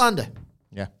says... Statlander.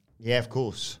 Yeah. Yeah, of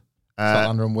course.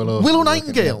 Statlander and Willow. Willow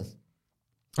Nightingale.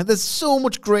 And there's so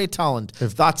much great talent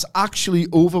that's actually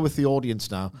over with the audience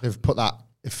now. They've put that,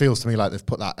 it feels to me like they've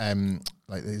put that,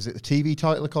 like, is it the TV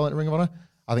title they call it, Ring of Honor?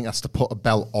 I think that's to put a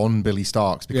belt on Billy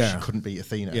Starks because she couldn't beat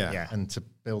Athena. Yeah. And to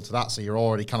build to that, so you're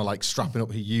already kind of like strapping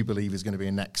up who you believe is going to be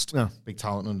a next big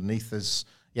talent underneath. There's,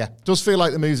 does feel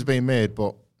like the moves are being made,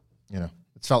 but, you know,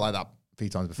 it's felt like that a few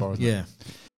times before, hasn't it?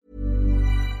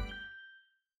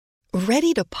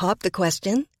 Ready to pop the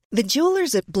question? The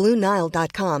jewelers at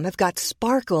BlueNile.com have got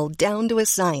sparkle down to a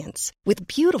science with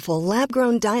beautiful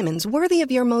lab-grown diamonds worthy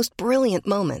of your most brilliant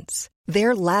moments.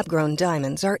 Their lab-grown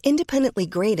diamonds are independently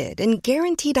graded and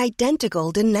guaranteed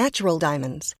identical to natural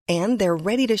diamonds, and they're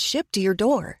ready to ship to your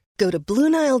door. Go to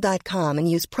BlueNile.com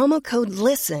and use promo code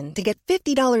LISTEN to get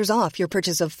 $50 off your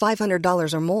purchase of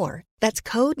 $500 or more. That's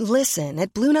code LISTEN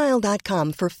at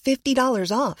BlueNile.com for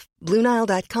 $50 off.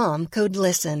 BlueNile.com, code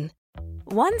LISTEN.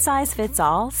 One size fits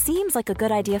all seems like a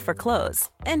good idea for clothes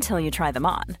until you try them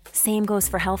on. Same goes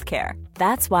for healthcare.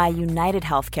 That's why United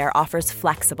Healthcare offers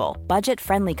flexible,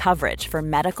 budget-friendly coverage for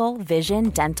medical,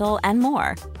 vision, dental, and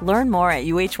more. Learn more at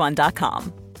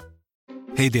uh1.com.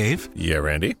 Hey, Dave. Yeah,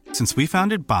 Randy. Since we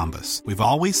founded Bombas, we've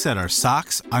always said our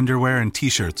socks, underwear, and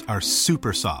T-shirts are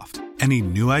super soft. Any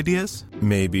new ideas?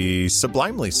 Maybe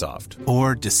sublimely soft.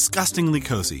 Or disgustingly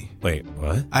cozy. Wait,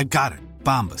 what? I got it.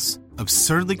 Bombas.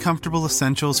 Absurdly comfortable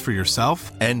essentials for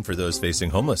yourself and for those facing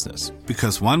homelessness.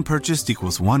 Because one purchased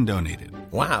equals one donated.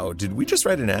 Wow, did we just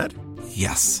write an ad?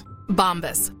 Yes.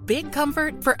 Bombas. Big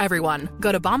comfort for everyone.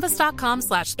 Go to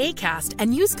bombas.com/ACAST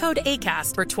and use code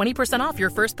ACAST for 20% off your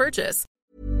first purchase.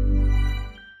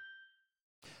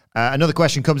 Another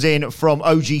question comes in from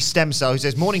OG Stem Cell, who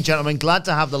says, morning, gentlemen. Glad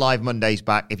to have the live Mondays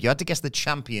back. If you had to guess the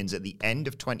champions at the end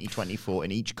of 2024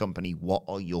 in each company, what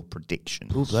are your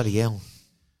predictions? Oh, bloody hell.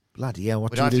 Bloody hell,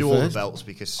 what we do don't we have to do do all the first? belts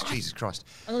because, Jesus Christ.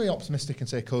 I'm going to be optimistic and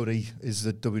say Cody is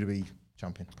the WWE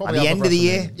champion. Probably at the end of the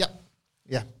year?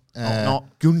 Yeah.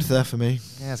 Not Gunther for me.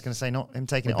 Yeah, I was going to say not him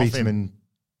taking it beat off him. in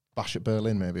Bash at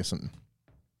Berlin maybe or something.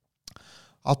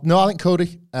 I think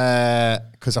Cody,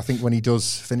 because I think when he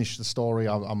does finish the story,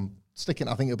 I'm sticking.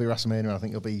 I think it'll be WrestleMania, and I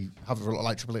think he'll be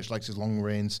like Triple H likes his long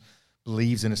reigns,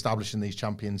 believes in establishing these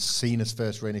champions. Cena's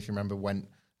first reign, if you remember, went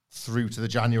through to the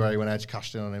January when Edge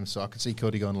cashed in on him, so I could see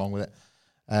Cody going along with it.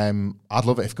 I'd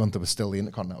love it if Gunther was still the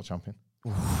Intercontinental Champion.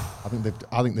 I think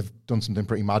they've done something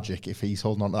pretty magic if he's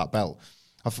holding on to that belt.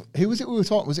 Who was it we were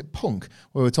talking? Was it Punk?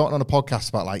 We were talking on a podcast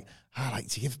about like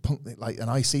to give Punk like an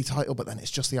IC title, but then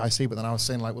it's just the IC. But then I was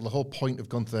saying like, well, the whole point of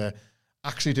Gunther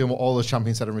actually doing what all those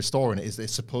champions said and restoring it is that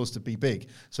it's supposed to be big.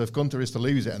 So if Gunther is to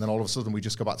lose it, and then all of a sudden we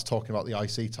just go back to talking about the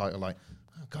IC title, like,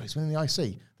 oh God, he's winning the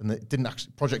IC, then it didn't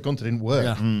actually. Project Gunther didn't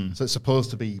work, so it's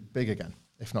supposed to be big again,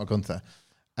 if not Gunther.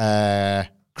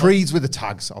 Creeds with the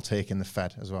tags, I'll take in the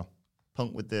Fed as well.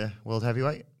 Punk with the World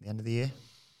Heavyweight at the end of the year.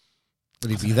 Will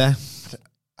he be there?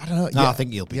 I don't know. No, I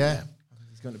think he'll be there.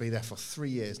 He's going to be there for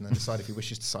 3 years and then decide if he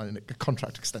wishes to sign a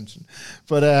contract extension.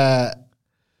 But I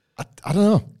don't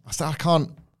know. I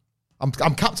can't.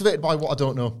 I'm captivated by what I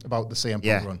don't know about the CM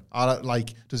Punk run.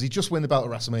 Does he just win the belt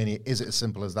at WrestleMania? Is it as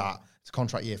simple as that? It's a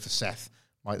contract year for Seth.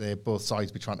 Might they both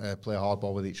sides be trying to play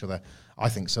hardball with each other? I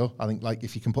think so. I think like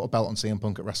if you can put a belt on CM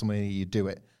Punk at WrestleMania, you do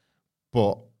it.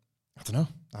 But I don't know.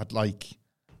 I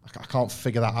can't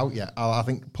figure that out yet. I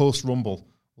think post Rumble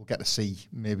we'll get to see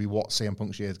maybe what CM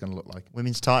Punk's year is going to look like.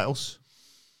 Women's titles?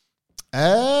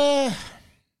 It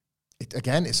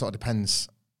sort of depends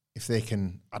if they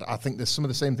can. I think there's some of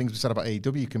the same things we said about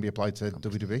AEW can be applied to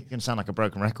WWE. You're going to sound like a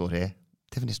broken record here.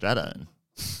 Tiffany Stratton.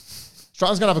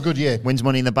 Stratton's going to have a good year. Wins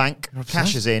Money in the Bank.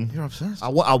 Cashes in. You're obsessed.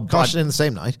 I'll cash in the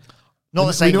same night. Not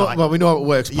the same night. Well, we know how it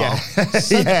works, pal.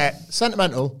 Yeah.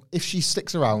 Sentimental. If she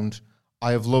sticks around,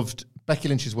 I have loved Becky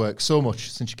Lynch's work so much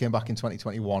since she came back in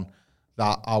 2021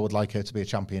 that I would like her to be a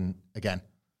champion again.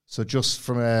 So just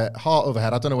from a heart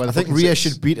overhead, I don't know whether I think Rhea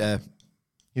should beat her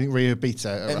You think Rhea beats her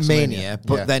at Mania, WrestleMania?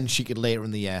 but then she could later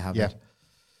in the year have it.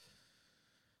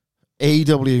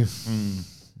 AEW.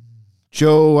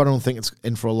 Joe, I don't think it's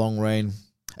in for a long reign.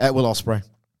 Will Ospreay.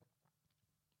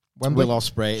 Wembley? Will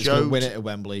Ospreay is going to win it at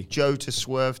Wembley. Joe to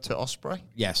swerve to Ospreay?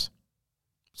 Yes.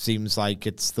 Seems like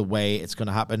it's the way it's going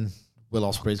to happen. Will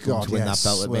Ospreay's going to win that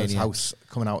belt at Mania. House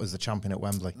coming out as the champion at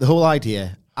Wembley. The whole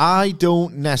idea, I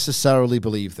don't necessarily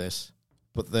believe this,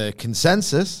 but the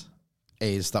consensus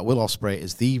is that Will Ospreay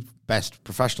is the best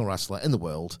professional wrestler in the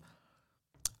world,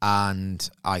 and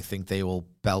I think they will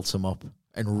belt him up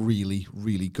and really,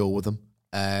 really go with him.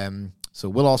 So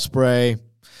Will Ospreay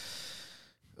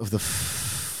of the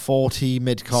 40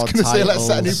 mid-card titles. Say, let's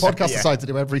set a new podcast aside to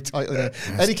do every title.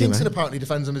 Eddie Kingston apparently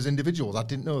defends them as individuals. I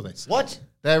didn't know this. What?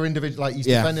 They're individual. Like he's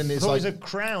defending his. I thought it was a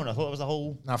crown. I thought it was a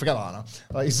whole. No, forget that now.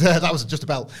 Like that was just a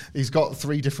belt. He's got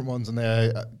 3 different ones, and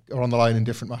they are on the line in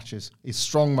different matches. His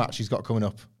strong match he's got coming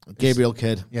up. Gabriel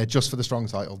Kidd. Yeah, just for the strong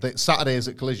title. Saturdays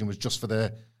at Collision was just for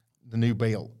the new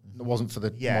belt. It wasn't for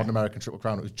the modern American Triple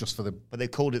Crown. It was just for the. But they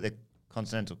called it the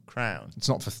Continental Crown. It's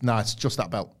not for. Nah, it's just that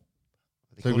belt.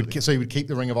 So he would keep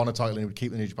the Ring of Honor title and he would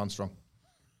keep the New Japan Strong.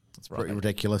 That's pretty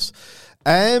ridiculous.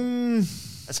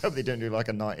 Let's hope they don't do like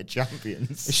a Night of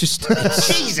Champions. It's just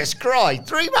Jesus Christ,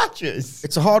 3 matches.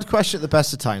 It's a hard question at the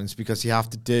best of times because you have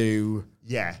to do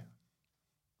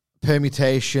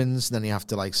permutations, and then you have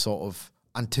to like sort of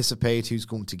anticipate who's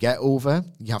going to get over.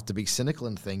 You have to be cynical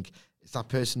and think, is that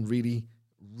person really,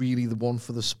 really the one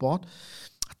for the spot?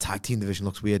 A tag team division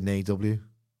looks weird in AEW.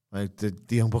 Like, did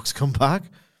the Young Bucks come back?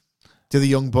 Do the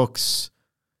Young Bucks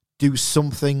do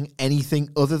something, anything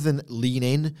other than lean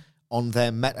in on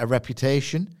their meta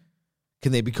reputation?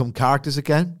 Can they become characters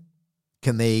again?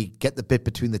 Can they get the bit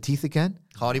between the teeth again?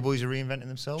 Hardy Boys are reinventing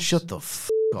themselves? Shut the f***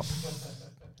 up.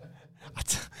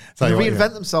 They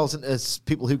reinvent themselves as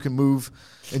people who can move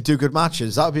and do good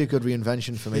matches. That would be a good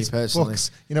reinvention for me personally.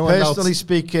 Bucks. You know, personally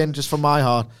speaking, just from my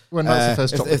heart,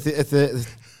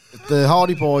 if the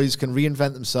Hardy Boys can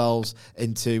reinvent themselves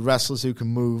into wrestlers who can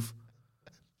move,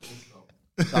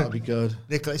 that would be good.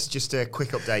 Nicholas, just a quick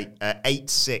update.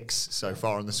 8-6 so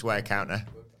far on the swear counter.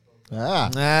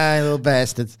 Little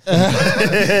bastards.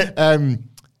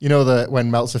 You know that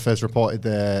when Meltzer first reported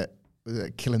the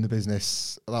killing the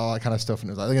business, all that kind of stuff, and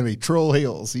it was like, they're going to be troll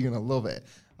heels, you're going to love it.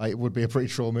 Like, it would be a pretty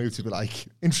troll move to be like,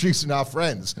 introducing our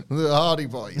friends, the Hardy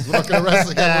Boys. We're not going to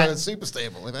wrestle again, we're super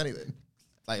stable, if anything.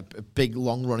 Like a big,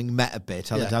 long-running meta bit.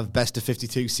 How they'd have best of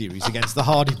 52 series against the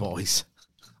Hardy Boys.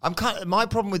 My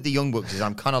problem with the Young Bucks is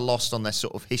I'm kind of lost on their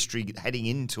sort of history heading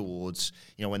in towards,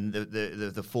 when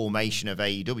the formation of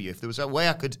AEW. If there was a way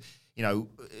I could,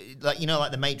 like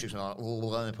the Matrix, like,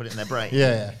 and put it in their brain.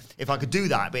 Yeah. If I could do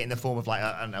that, but in the form of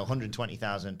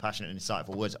 120,000 passionate and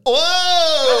insightful words.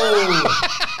 Whoa!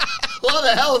 What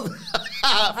the hell?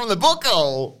 From the book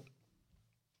hole.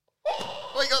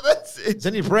 Oh, you got this. It's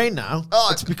in your brain now. Oh,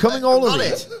 it's becoming all of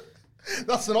it.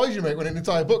 That's the noise you make when an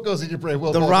entire book goes in your brain.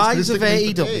 Well, the rise of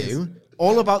AEW,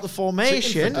 all about the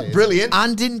formation. Brilliant.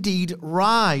 And indeed,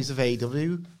 rise of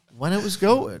AEW when it was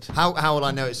goated. How will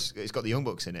I know it's got the Young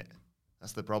Bucks in it?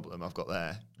 That's the problem I've got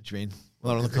there. What do you mean?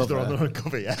 Well, they're on the cover. They're on the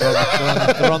cover, yeah.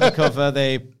 They're on the cover.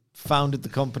 They founded the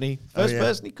company. First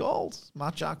person he called,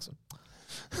 Matt Jackson.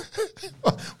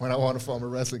 When I want to form a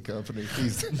wrestling company,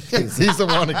 he's the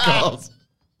one who calls.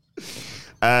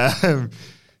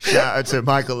 Shout out to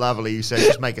Michael Laverley, who said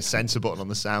just make a censor button on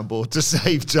the soundboard to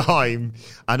save time.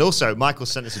 And also, Michael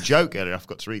sent us a joke earlier. I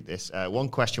forgot to read this. 1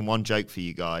 question, 1 joke for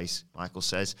you guys. Michael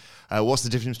says, what's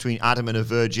the difference between Adam and a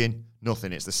virgin?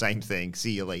 Nothing. It's the same thing.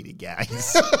 See you later,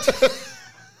 guys.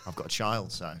 I've got a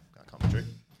child, so that can't be true.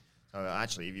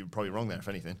 Actually, you're probably wrong there, if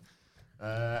anything.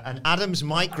 And Adam's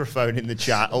microphone in the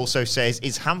chat also says,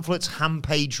 is Hamflet's ham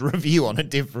page review on a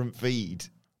different feed?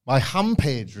 My ham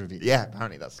page review? Yeah,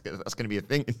 apparently that's going to be a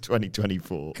thing in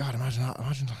 2024. God, imagine that.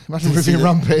 Imagine reviewing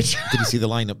Rampage. Did you see the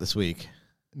lineup this week?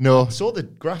 No. I saw the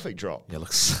graphic drop. Yeah, it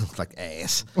looks like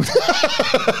ass.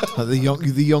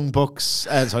 the young Bucks,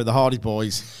 the Hardy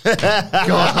Boys. God,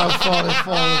 how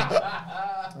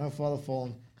far they've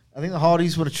fallen. I think the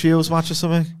Hardys were a trios match or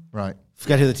something. Right.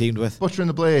 Forget who they teamed with. Butcher and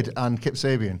the Blade and Kip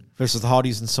Sabian. Versus the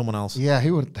Hardys and someone else. Yeah,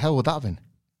 who the hell would that have been?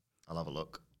 I'll have a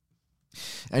look.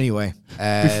 Anyway,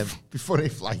 be funny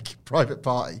if Private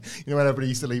Party, when everybody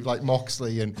used to leave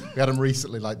Moxley, and we had them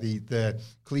recently, the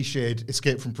cliched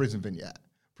Escape from Prison vignette.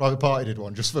 Private Party did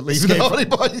one just for leaving the Hardy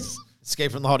Boys.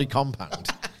 Escape from the Hardy compound.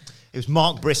 It was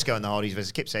Mark Briscoe and the Hardys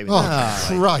versus Kip Sabian. Oh,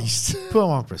 Christ. Poor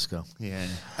Mark Briscoe. Yeah.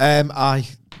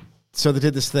 So they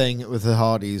did this thing with the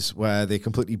Hardys where they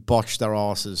completely botched their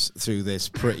arses through this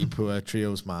pretty poor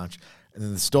trios match. And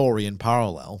then the story in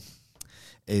parallel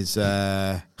is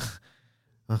well,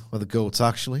 the GOATs,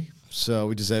 actually. So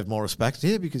we deserve more respect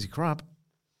here because you're crap.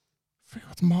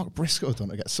 What's Mark Briscoe done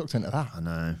to get sucked into that? I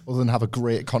know. Other than have a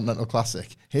great Continental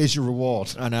Classic. Here's your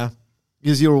reward. I know.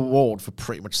 Here's your reward for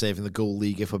pretty much saving the goal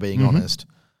league, if we're being honest.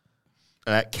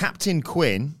 Captain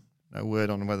Quinn, no word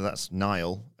on whether that's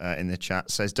Niall in the chat,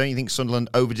 says, don't you think Sunderland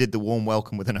overdid the warm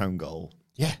welcome with an own goal?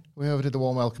 Yeah, we overdid the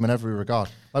warm welcome in every regard.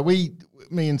 Like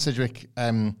me and Sidgwick,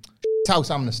 house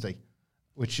amnesty,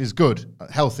 which is good,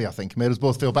 healthy, I think. Made us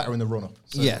both feel better in the run-up.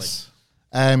 Certainly. Yes.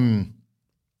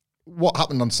 What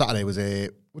happened on Saturday was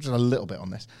which is a little bit on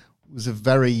this, was a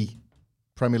very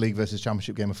Premier League versus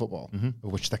Championship game of football,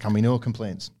 of which there can be no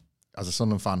complaints. As a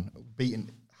Sunderland fan,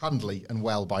 beaten handily and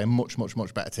well by a much, much,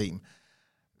 much better team.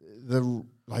 The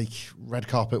red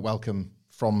carpet welcome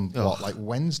from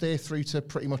Wednesday through to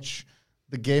pretty much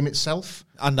the game itself.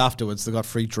 And afterwards, they got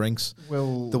free drinks.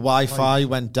 Well, the Wi-Fi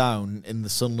went down in the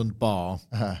Sunderland bar,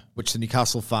 which the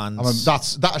Newcastle fans...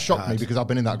 that shocked me because I've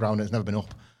been in that ground and it's never been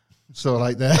up. So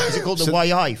is it called the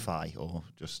Wi-Fi or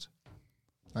just?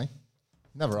 Hey?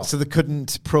 Never off. So they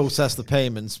couldn't process the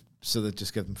payments, so they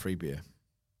just gave them free beer.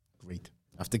 Great.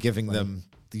 After giving them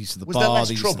the use of the was bar, there less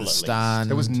the use trouble of the stand.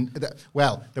 There was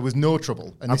there was no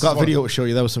trouble. And I've got a video to show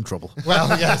you. There was some trouble.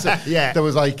 Well, yeah, there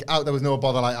was there was no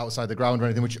bother outside the ground or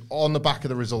anything. Which on the back of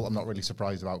the result, I'm not really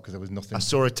surprised about because there was nothing. I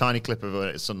saw a tiny clip of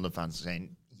it. Sunderland fans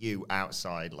saying "you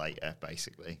outside later,"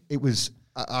 basically. It was.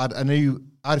 I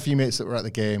had a few mates that were at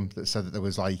the game that said that there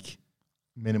was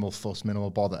minimal fuss, minimal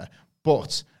bother.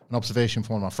 But an observation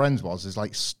from one of my friends was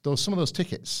some of those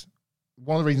tickets.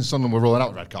 One of the reasons Sunderland were rolling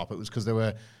out the red carpet was because they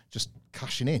were just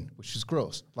cashing in, which is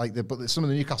gross. But some of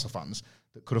the Newcastle fans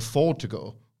that could afford to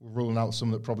go were ruling out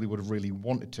some that probably would have really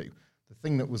wanted to. The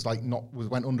thing that was went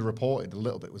underreported a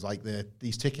little bit was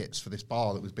these tickets for this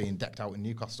bar that was being decked out in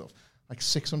Newcastle stuff.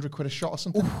 £600 a shot or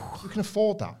something. Who can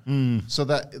afford that? So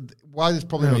why there's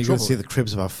probably no you trouble. You see the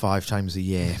cribs about 5 times a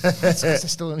year. They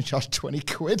still only charge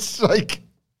 £20.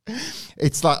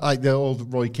 It's like the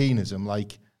old Roy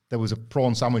Keaneism. There was a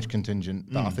prawn sandwich contingent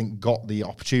that I think got the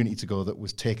opportunity to go that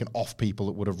was taken off people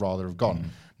that would have rather have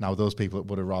gone. Now those people that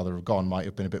would have rather have gone might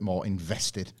have been a bit more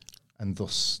invested, and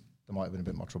thus there might have been a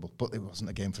bit more trouble. But it wasn't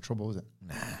a game for trouble, was it?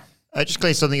 Nah. Just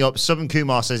clear something up. Southern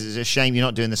Kumar says it's a shame you're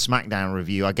not doing the SmackDown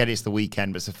review. I get it's the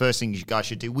weekend, but it's the first thing you guys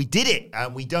should do. We did it,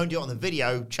 and we don't do it on the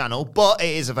video channel, but it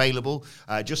is available,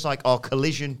 just like our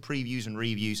Collision previews and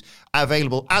reviews,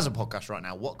 available as a podcast right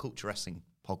now. What Culture Wrestling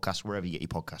podcast, wherever you get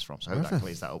your podcast from. So I hope that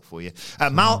clears that up for you.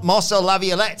 Marcel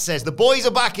Laviolette says, the boys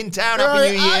are back in town.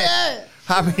 Happy New Year. Yeah.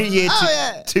 Happy New Year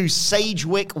to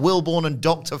Sagewick, Wilborn, and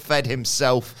Dr. Fed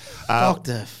himself.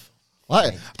 Dr.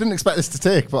 I didn't expect this to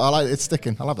take, but I like it. It's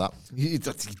sticking. I love that. You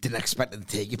didn't expect it to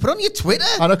take. You put it on your Twitter.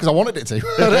 I know, because I wanted it to. You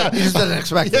just didn't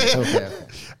expect it.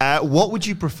 Okay. What would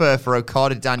you prefer for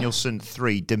Okada Danielson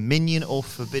 3, Dominion or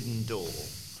Forbidden Door?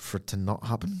 For it to not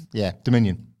happen? Yeah,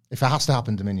 Dominion. If it has to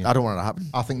happen, Dominion. I don't want it to happen.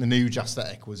 I think the new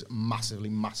aesthetic was massively,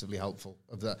 massively helpful.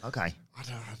 Okay. I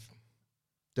don't know.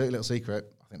 Dirty Little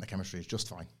Secret, I think the chemistry is just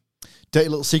fine. Dirty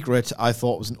Little Secret, I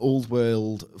thought was an old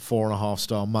world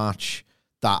 4.5-star match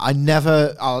that I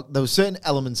never... there were certain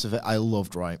elements of it I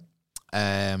loved, right?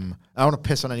 I don't want to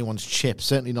piss on anyone's chip.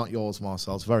 Certainly not yours,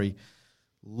 Marcel. It's a very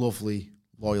lovely,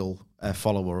 loyal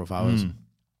follower of ours,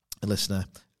 a listener.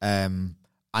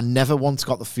 I never once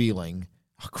got the feeling,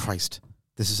 oh, Christ,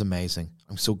 this is amazing.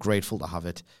 I'm so grateful to have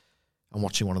it. I'm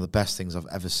watching one of the best things I've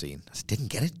ever seen. I just didn't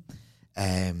get it.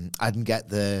 I didn't get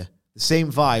the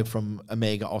same vibe from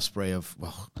Omega Ospreay of,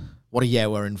 well, what a year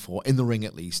we're in for, in the ring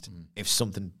at least, if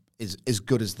something is as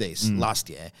good as this last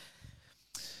year.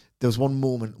 There was one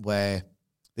moment where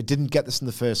they didn't get this in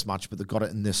the first match, but they got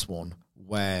it in this one,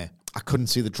 where I couldn't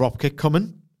see the drop kick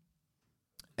coming.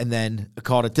 And then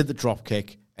Okada did the drop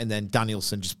kick, and then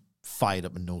Danielson just fired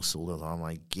up a no-soul. Oh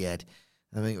my God.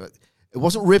 I mean, it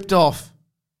wasn't ripped off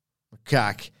a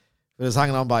cack, but it was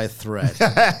hanging on by a thread.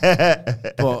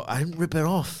 But I didn't rip it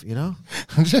off, you know?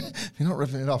 You're not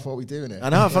ripping it off. What are we doing here? I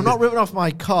know. If I'm not ripping off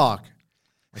my cock,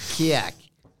 my cack,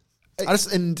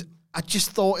 I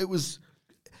just thought it was...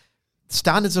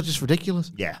 Standards are just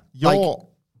ridiculous. Yeah. You're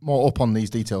more up on these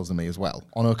details than me as well.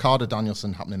 On Okada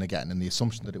Danielson happening again, and the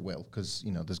assumption that it will, because,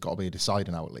 you know, there's got to be a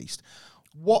decider now at least.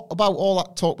 What about all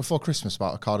that talk before Christmas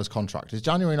about Okada's contract? Is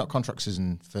January not contract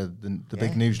season for the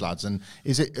big news lads? And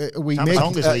is it, are we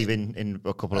Tonga's leaving in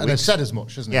a couple of weeks. And they've said as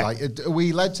much, hasn't it? Like, are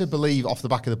we led to believe off the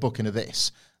back of the booking of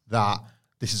this that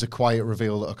this is a quiet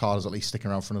reveal that Okada's at least sticking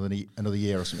around for another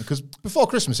year or something? Because before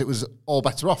Christmas, it was all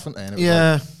better off, weren't they? And it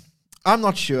was I'm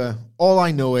not sure. All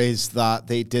I know is that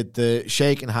they did the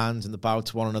shaking hands and the bow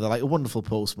to one another, like a wonderful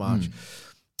post-match.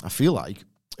 I feel like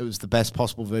it was the best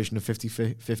possible version of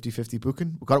 50-50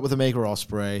 booking. We got it with Omega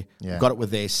Ospreay. Yeah. We got it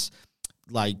with this.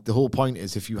 Like, the whole point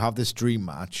is, if you have this dream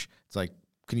match, it's like,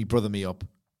 can you brother me up?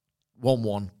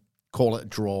 1-1, call it a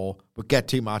draw. We get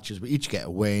 2 matches. We each get a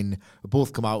win. We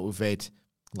both come out with it,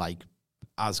 like,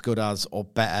 as good as or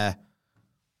better.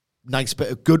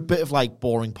 A good bit of, like,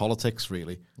 boring politics,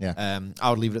 really. Yeah. I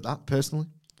would leave it at that, personally.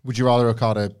 Would you rather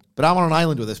Okada? But I'm on an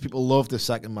island with this. People love this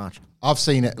second match. I've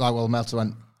seen it. Like, well, Meltzer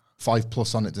went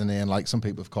 5+ on it, didn't he? And like some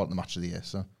people have called it the match of the year.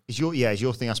 So is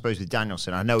your thing, I suppose, with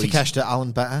Danielson? I know Takeshita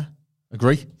Allen better.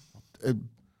 Agree.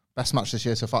 Best match this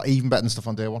year so far, even better than stuff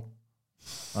on day one.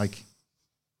 Like,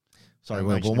 sorry,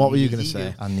 Will, but what were you going to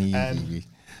say?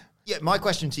 Yeah, my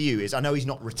question to you is, I know he's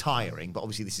not retiring, but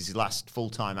obviously this is his last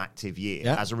full-time active year.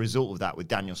 Yeah. As a result of that with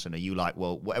Danielson, are you like,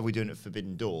 well, whatever we're doing at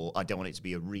Forbidden Door, I don't want it to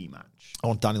be a rematch? I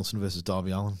want Danielson versus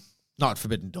Darby Allin. Not at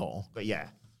Forbidden Door. But yeah.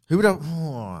 Who would I...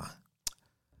 Oh.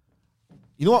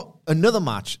 You know what? Another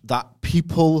match that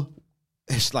people...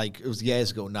 It's like, it was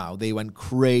years ago now, they went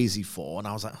crazy for, and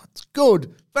I was like, it's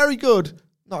good. Very good.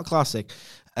 Not a classic.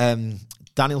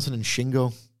 Danielson and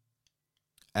Shingo.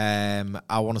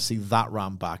 I want to see that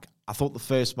round back. I thought the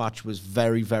first match was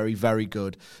very, very, very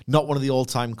good. Not one of the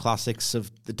all-time classics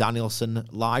of the Danielson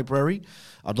library.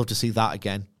 I'd love to see that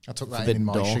again. I took that in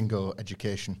my Shingo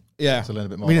education. Yeah. To learn a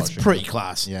bit more. I mean, it's pretty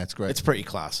class. Yeah, it's great. It's pretty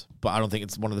class, but I don't think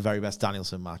it's one of the very best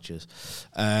Danielson matches.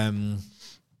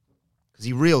 Because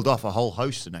he reeled off a whole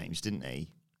host of names, didn't he?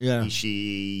 Yeah.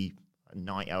 Ishii,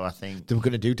 Naito, I think. They were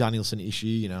going to do Danielson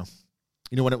Ishii, you know.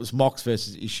 You know, when it was Mox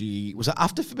versus Ishii, was it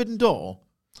after Forbidden Door?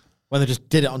 When they just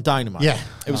did it on Dynamite. Yeah.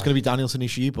 It was going to be Danielson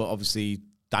Ishii, but obviously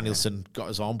Danielson got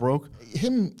his arm broke.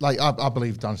 I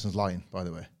believe Danielson's lying, by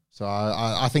the way. So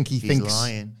I think he's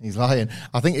lying. He's lying.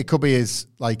 I think it could be his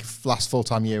last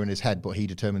full-time year in his head, but he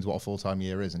determines what a full-time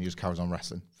year is, and he just carries on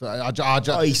wrestling. So I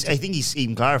think he's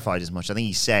even clarified as much. I think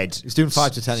he said he's doing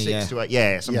 5 to 10 a year. That's right.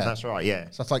 Yeah, so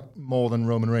that's like more than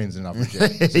Roman Reigns in average. So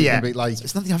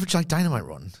it's not the average Dynamite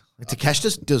run.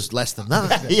 Takeshita does less than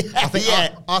that.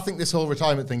 I think this whole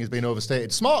retirement thing has been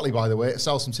overstated. Smartly, by the way, to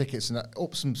sell some tickets and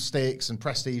up some stakes and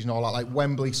prestige and all that. Like,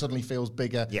 Wembley suddenly feels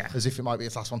bigger, as if it might be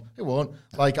its last one. It won't.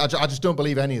 Like, I just don't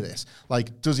believe any of this.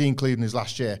 Like, does he include in his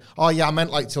last year? Oh, yeah, I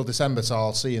meant till December, so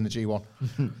I'll see you in the G1.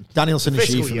 Danielson and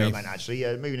Ishii for year, me. Man, actually,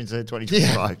 moving into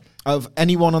 2025. Of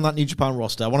anyone on that New Japan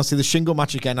roster, I want to see the Shingo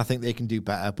match again. I think they can do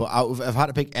better. But if I had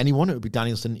to pick anyone, it would be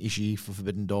Danielson and Ishii for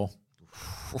Forbidden Door.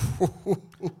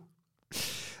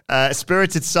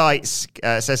 Spirited Sights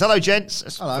says, hello,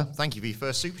 gents. Hello. Thank you for your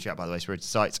first super chat, by the way, Spirited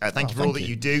Sights. Thank you for all that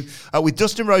you do. With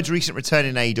Dustin Rhodes' recent return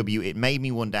in AEW, it made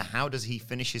me wonder, how does he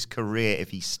finish his career if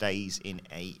he stays in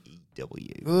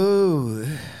AEW? Ooh.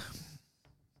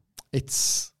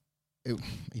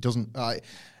 He doesn't.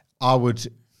 I would.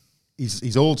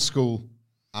 He's old school,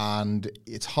 and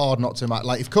it's hard not to.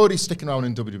 Like, if Cody's sticking around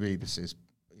in WWE, this is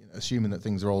assuming that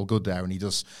things are all good there, and he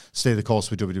does stay the course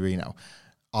with WWE now.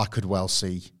 I could well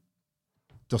see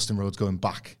Dustin Rhodes going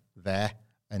back there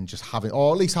and just having,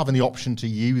 or at least having the option to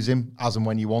use him as and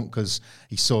when you want, because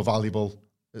he's so valuable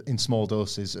in small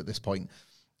doses at this point.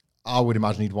 I would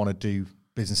imagine he'd want to do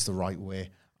business the right way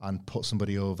and put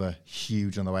somebody over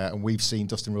huge on the way out. And we've seen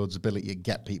Dustin Rhodes' ability to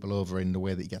get people over in the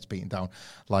way that he gets beaten down,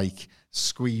 like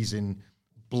squeezing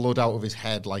blood out of his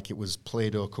head like it was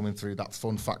Play-Doh coming through that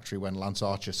Fun Factory when Lance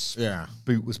Archer's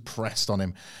boot was pressed on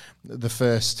him. The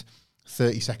first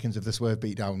 30 seconds of the Swerve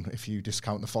beatdown, if you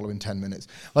discount the following 10 minutes.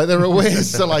 Like, there are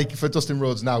ways to, for Dustin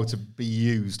Rhodes now to be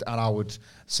used, and I would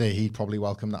say he'd probably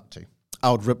welcome that too.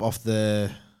 I would rip off the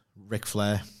Ric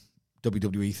Flair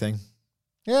WWE thing.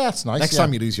 Yeah, that's nice. Next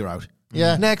time you lose, you're out.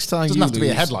 Yeah. Next time doesn't you have lose, to be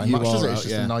a headline match, does it? It's out,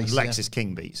 just a nice... Lexis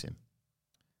King beats him.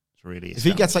 It's really... If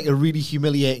he gets, a really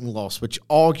humiliating loss, which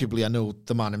arguably I know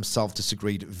the man himself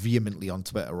disagreed vehemently on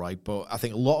Twitter, right? But I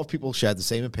think a lot of people shared the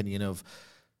same opinion of,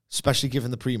 especially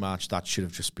given the pre-match, that should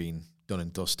have just been done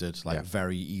and dusted.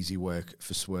 Very easy work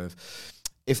for Swerve.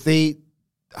 If they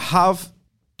have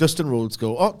Dustin Rhodes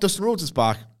go, Dustin Rhodes is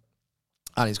back,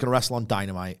 and he's going to wrestle on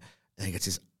Dynamite, and he gets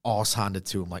his arse handed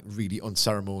to him, really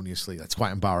unceremoniously. That's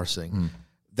quite embarrassing.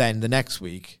 Then the next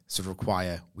week, sort of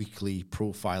require weekly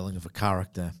profiling of a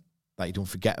character that you don't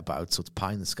forget about, so it's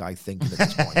pie in the sky thinking at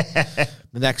this point.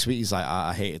 The next week, he's like,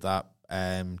 I hated that.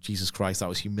 Jesus Christ, that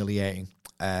was humiliating.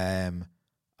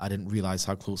 I didn't realize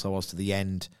how close I was to the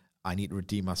end. I need to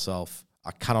redeem myself.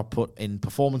 I cannot put in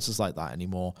performances like that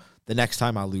anymore. The next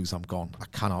time I lose, I'm gone. I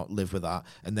cannot live with that.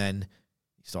 And then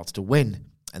he starts to win,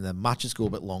 and the matches go a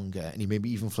bit longer, and he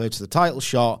maybe even flirts to the title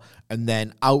shot, and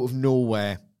then out of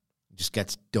nowhere, it just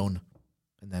gets done.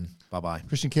 And then bye-bye.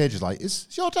 Christian Cage is like, is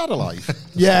your dad alive?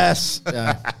 Yes.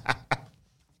 Yeah.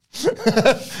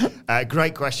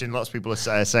 Great question. Lots of people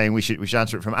are saying we should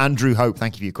answer it from Andrew Hope.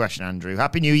 Thank you for your question, Andrew.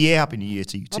 Happy New Year. Happy New Year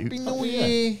to you too. Happy New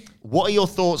Year. What are your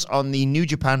thoughts on the New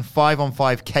Japan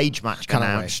 5-on-5 cage match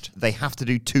announced? They have to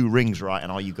do 2 rings, right?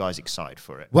 And are you guys excited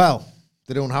for it? Well,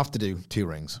 they don't have to do 2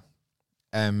 rings.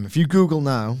 If you Google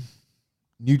now,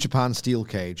 New Japan steel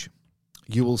cage,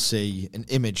 you will see an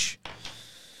image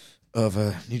of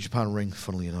a New Japan ring,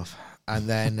 funnily enough. And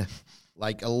then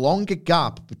like a longer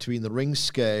gap between the ring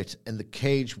skirt and the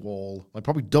cage wall, like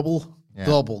probably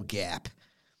double gap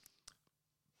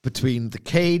between the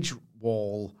cage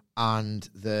wall and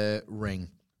the ring.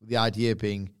 The idea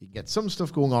being you can get some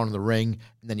stuff going on in the ring,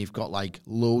 and then you've got like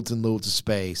loads and loads of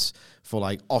space for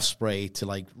like Ospreay to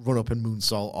like run up and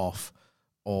moonsault off,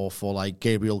 or for like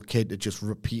Gabriel Kidd to just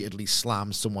repeatedly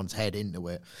slam someone's head into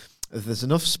it. If there's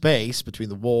enough space between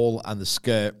the wall and the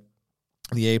skirt,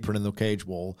 the apron and the cage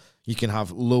wall, you can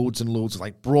have loads and loads of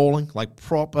like brawling, like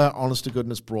proper, honest to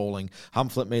goodness brawling.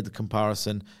 Hamflet made the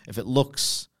comparison. If it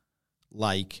looks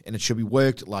like, and it should be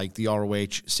worked like, the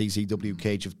ROH CZW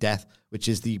Cage of Death, which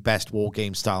is the best war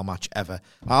game style match ever.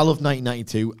 I love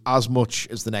 1992 as much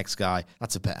as the next guy.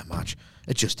 That's a better match.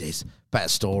 It just is. Better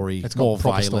story, it's more got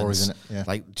proper violence. stories in it. Yeah.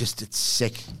 Like, just, it's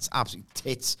sick. It's absolute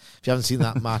tits. If you haven't seen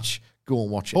that match, go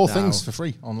and watch it Whole now. thing's for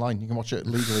free online. You can watch it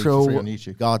legally So for free on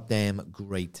YouTube. goddamn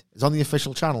great. It's on the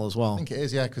official channel as well. I think it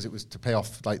is, yeah, because it was to pay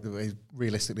off like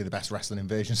realistically the best wrestling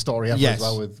invasion story ever Yes. as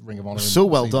well, with Ring of Honor. So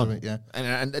and well CW, done. yeah.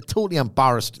 And it totally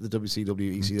embarrassed the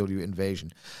WCW, ECW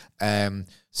invasion.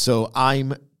 So I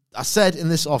said in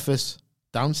this office,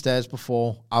 downstairs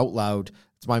before, out loud,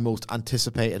 it's my most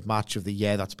anticipated match of the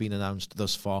year that's been announced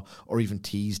thus far, or even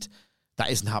teased. That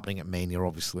isn't happening at Mania,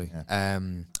 obviously. Yeah.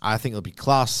 I think it'll be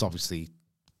class, obviously,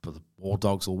 but the War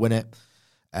Dogs will win it.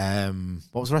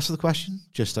 What was the rest of the question?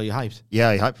 Just, are you hyped? Yeah,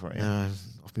 are you hyped for it? Yeah.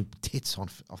 Off my tits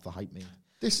off the hype, mate.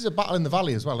 This is a battle in the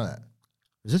valley as well, isn't it?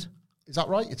 Is it? Is that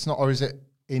right? It's not, or is it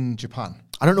in Japan?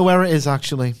 I don't know where it is,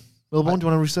 actually. Well, do you want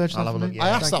to research that? I'll have a look, yeah. I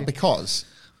asked that because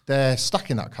they're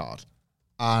stacking that card,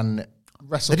 and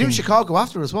They're doing Chicago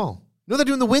after as well. No, they're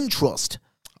doing the Wind Trust.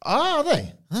 Ah, are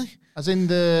they? Huh? As in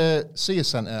the Sears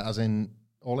Centre, as in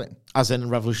All In? As in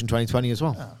Revolution 2020 as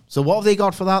well. Oh. So what have they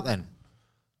got for that then?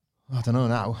 I don't know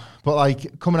now. But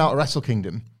like coming out of Wrestle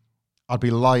Kingdom, I'd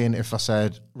be lying if I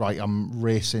said, right, I'm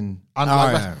racing.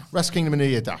 And Wrestle Kingdom and New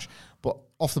Year Dash. But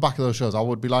off the back of those shows, I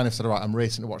would be lying if I said, right, I'm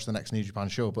racing to watch the next New Japan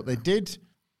show. But they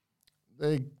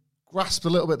grasped a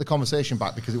little bit the conversation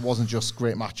back, because it wasn't just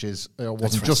great matches. It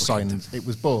wasn't just signings. It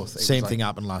was both. Same thing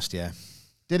happened last year.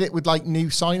 Did it with like new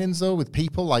signings though, with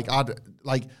people like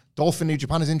Dolphin New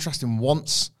Japan is interesting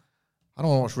once. I don't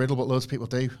want to watch Riddle, but loads of people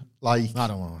do. Like, I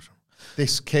don't want to watch him.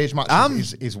 This cage match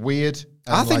is weird.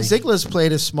 I think Ziggler's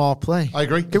played a smart play. I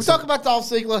agree. Can we talk about Dolph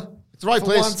Ziggler? It's the right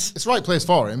place. Once? It's the right place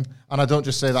for him, and I don't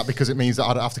just say that because it means that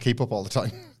I don't have to keep up all the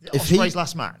time. If Ospreay's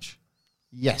last match?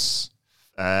 Yes.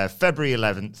 February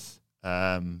 11th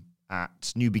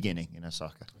at New Beginning in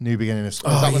Osaka. New Beginning. Is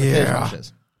that when the cage match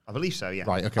is? I believe so, yeah.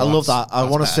 Right, okay. I love that. I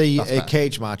want to see a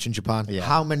cage match in Japan. Yeah.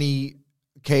 How many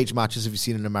cage matches have you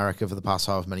seen in America for the past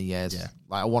however many years? Yeah.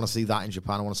 Like, I want to see that in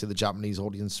Japan. I want to see the Japanese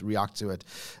audience react to it.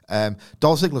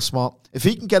 Dolph Ziggler's smart. If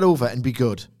he can get over and be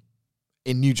good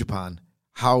in New Japan,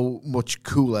 how much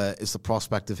cooler is the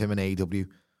prospect of him in AEW? You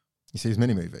see his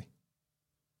mini movie?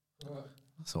 I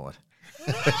saw it.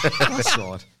 I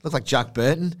saw it. Looked like Jack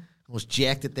Burton. Almost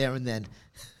jacked it there and then.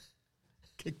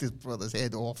 Kicked his brother's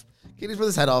head off. Kicked his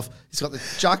brother's head off. He's got the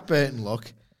Jack Burton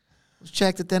look. Almost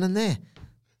jacked it then and there.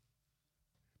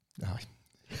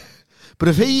 But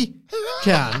if he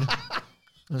can,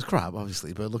 it was crap,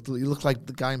 obviously, but he looked like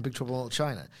the guy in Big Trouble in Little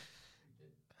China.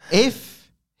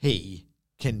 If he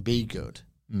can be good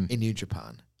in New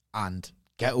Japan and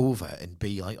get over and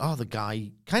be like, the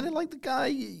guy, kind of like the guy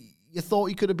you thought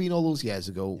he could have been all those years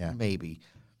ago, maybe.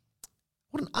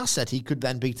 What an asset he could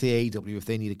then be to the AEW if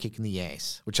they need a kick in the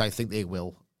ass, which I think they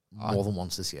will more than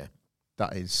once this year.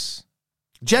 That is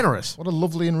generous. What a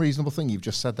lovely and reasonable thing you've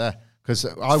just said there. Because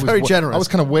I was very generous. I was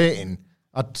kind of waiting.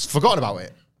 I'd forgotten about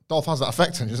it. Dolph has that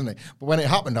effect on you, doesn't it? But when it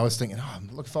happened, I was thinking, I'm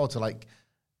looking forward to like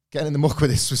getting in the muck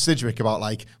with this with Sidgwick about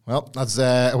like, well, that's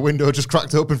a window just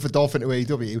cracked open for Dolph into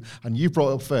AEW, and you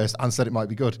brought it up first and said it might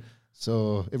be good.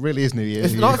 So it really is New Year.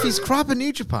 If he's crap in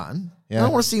New Japan, I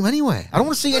don't want to see him anywhere. I don't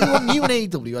want to see anyone new in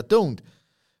AEW. I don't.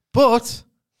 But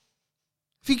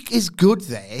if he is good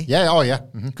there,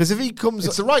 because if he comes,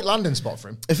 it's the right landing spot for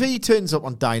him. If he turns up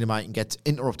on Dynamite and gets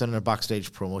interrupted in a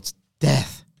backstage promo, it's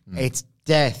death. It's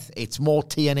death. It's more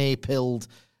TNA pilled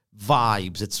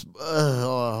vibes. It's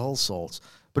all sorts.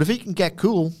 But if he can get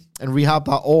cool and rehab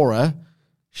that aura,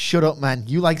 shut up, man.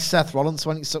 You like Seth Rollins,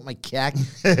 why don't you suck my cack?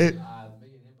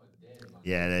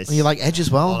 Yeah, it is. And you like Edge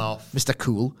as well, On off. Mr.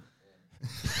 Cool.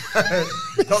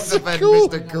 Dr. Ben,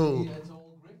 Mr. Cool.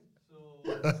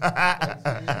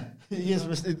 He is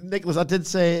Mr. Nicholas. I did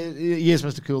say he is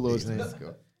Mr. Cool, though, isn't he?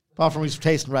 Apart from his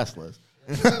taste in wrestlers.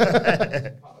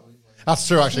 That's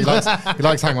true, actually. He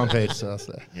likes Hangman Page, so that's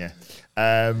it. Yeah.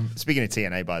 Speaking of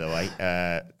TNA, by the way,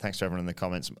 thanks to everyone in the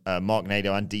comments. Mark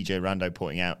Nadeau and DJ Rando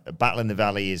pointing out, Battle in the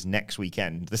Valley is next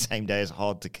weekend, the same day as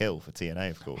Hard to Kill for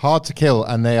TNA, of course. Hard to Kill,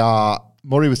 and they are...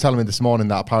 Murray was telling me this morning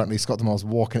that apparently Scott D'Amore's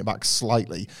walking it back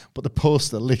slightly, but the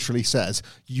poster literally says,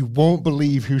 "You won't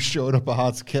believe who showed up at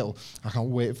Hard to Kill." I can't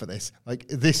wait for this. Like,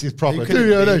 this is proper.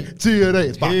 TNA.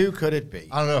 It's back. Who could it be?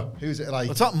 I don't know. Who's it like?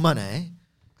 Well, it's not money.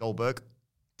 Goldberg.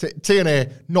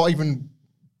 TNA, not even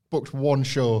booked one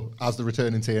show as the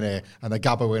returning TNA, and they're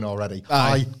Gabbo in already.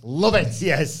 I love it.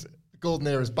 Yes. Golden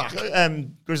Era's back.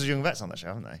 Grizzlies Young Vets on that show,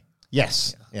 haven't they?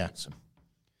 Yes. Yeah. Awesome.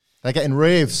 They're getting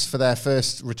raves for their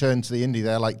first return to the indie.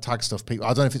 They're like tag stuff people. I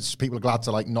don't know if it's people are glad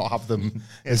to like not have them.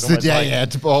 It's or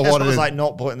what it is. like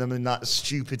not putting them in that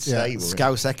stupid stable.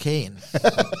 Scouser Kane.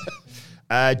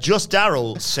 Just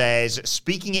Darryl says,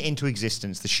 speaking it into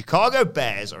existence, the Chicago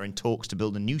Bears are in talks to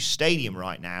build a new stadium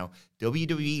right now.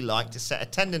 WWE like to set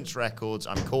attendance records.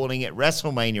 I'm calling it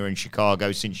WrestleMania in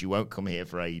Chicago since you won't come here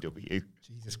for AEW.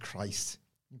 Jesus Christ.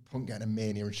 You punk getting a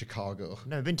Mania in Chicago. I've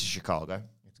never been to Chicago.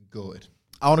 It's good.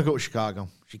 I want to go to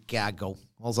Chicago.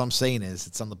 All I'm saying is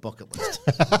it's on the bucket list.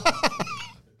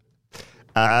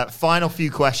 Final few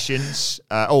questions.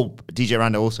 DJ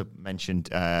Rando also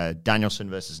mentioned Danielson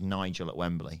versus Nigel at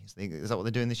Wembley. Is that what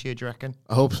they're doing this year, do you reckon?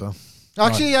 I hope so.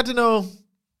 Actually, I don't know.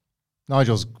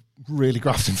 Nigel's really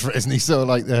grafting for it, isn't he? So,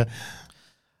 like,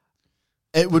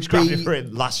 it would grafting be for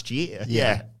it last year.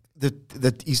 Yeah.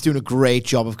 He's doing a great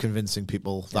job of convincing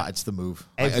people that it's the move.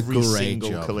 Every a great single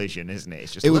job. collision, isn't it?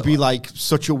 It's just it would be like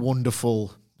such a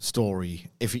wonderful story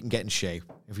if he can get in shape,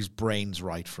 if his brain's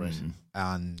right for it.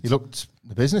 And he looked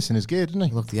the business in his gear, didn't he?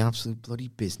 He looked the absolute bloody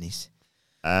business.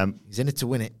 He's in it to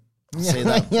win it. I'll say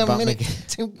that yeah, about win me. it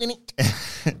to win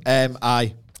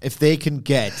it. If they can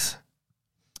get,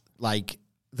 like,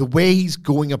 the way he's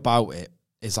going about it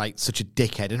is like such a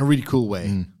dickhead in a really cool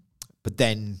way. But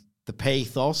then the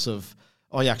pathos of,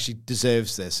 he actually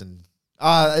deserves this, and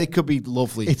it could be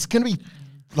lovely. It's going to be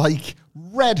like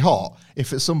red hot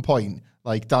if at some point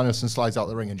like Danielson slides out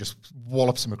the ring and just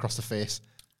wallops him across the face.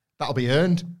 That'll be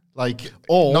earned. Like,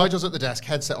 or Nigel's at the desk,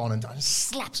 headset on, and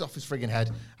slaps off his frigging head,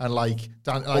 and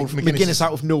McGuinness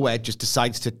out of nowhere just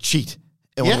decides to cheat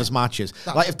in one of his matches.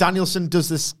 Like if Danielson does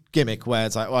this gimmick where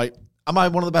it's like, right, am I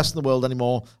one of the best in the world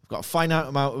anymore? I've got a finite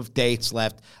amount of dates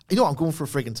left. You know what? I'm going for a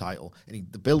friggin' title. And he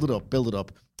build it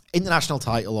up. International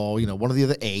title or, one of the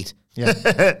other 8.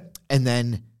 Yeah. And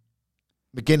then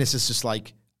McGuinness is just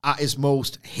like at his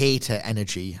most hater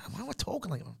energy. Why am I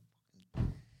talking like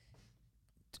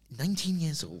 19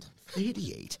 years old,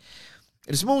 38.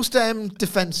 At his most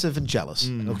defensive and jealous,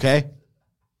 okay?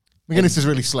 McGuinness is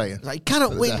really slaying. Like, you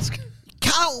cannot win. You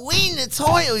cannot win the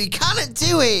title. You cannot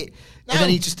do it. No. And then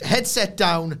he just headset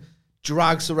down,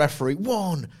 drags the referee.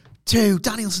 1, 2.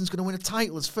 Danielson's going to win a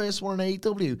title. His first one in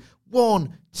AEW.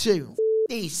 1, 2.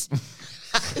 This.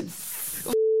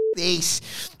 This.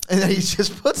 And then he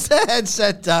just puts the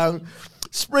headset down,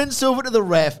 sprints over to the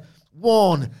ref.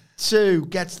 1, 2.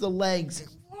 Gets the legs.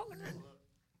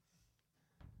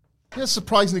 Here's a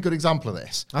surprisingly good example of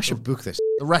this. I should book this.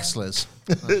 The wrestlers.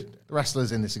 The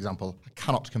wrestlers in this example, I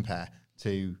cannot compare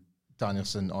to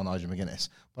Danielson or Nigel McGuinness.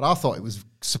 But I thought it was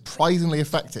surprisingly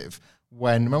effective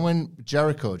when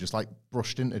Jericho just like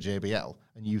brushed into JBL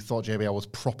and you thought JBL was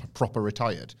proper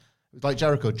retired. It was like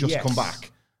Jericho just come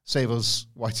back, save us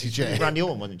Y2J. Randy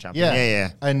Orton wasn't champion.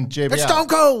 Yeah. And JBL. It's Stone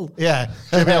Cold! Yeah.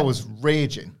 JBL was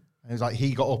raging. And it was like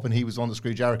he got up and he was on the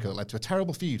screw Jericho. It led to a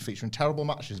terrible feud featuring terrible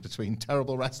matches between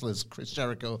terrible wrestlers, Chris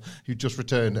Jericho, who just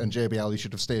returned, and JBL, who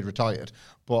should have stayed retired.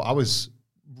 But I was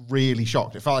really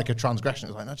shocked. It felt like a transgression.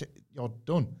 It was like, no, you're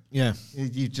done. Yeah.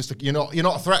 You're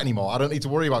not a threat anymore. I don't need to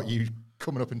worry about you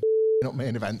coming up and up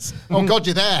main events. Oh, God,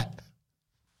 you're there.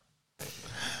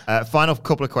 Final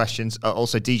couple of questions.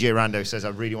 Also, DJ Rando says, I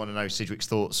really want to know Sidgwick's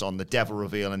thoughts on the Devil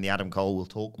reveal and the Adam Cole. We'll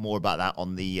talk more about that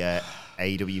on the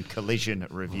AEW Collision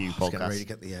review podcast. Getting ready to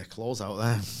get the claws out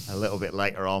there. A little bit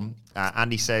later on.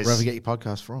 Andy says... Wherever you get your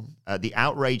podcast from. The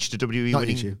outrage to WWE Not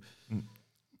winning... YouTube.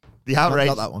 The outrage...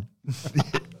 Not that one.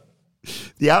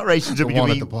 The outrage to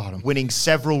WWE winning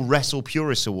several Wrestle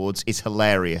Purist awards is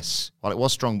hilarious. While it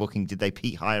was strong booking, did they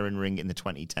peak higher in ring in the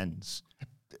 2010s?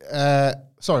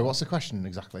 Sorry, what's the question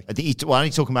exactly? I think he's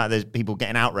talking about the people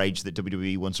getting outraged that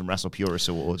WWE won some Wrestle Purist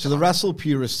awards. So the Wrestle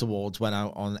Purist awards went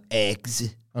out on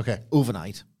X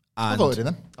overnight. I voted in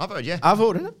them. I voted, yeah. I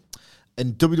voted in them.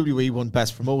 And WWE won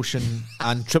Best Promotion,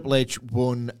 and Triple H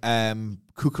won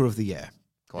Cooker of the Year.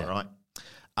 Quite right.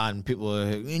 And people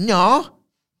were, no.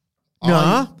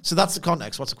 So that's the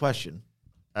context. What's the question?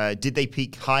 Did they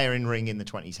peak higher in ring in the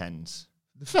 2010s?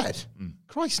 The Fed?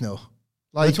 Christ, no.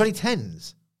 Like the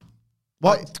 2010s?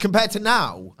 What, compared to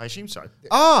now? I assume so.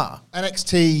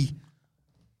 NXT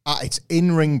at its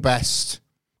in-ring best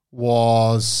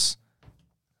was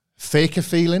faker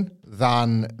feeling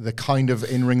than the kind of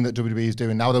in-ring that WWE is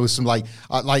doing now. There was some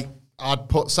I'd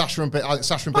put Sasha and Bayley. I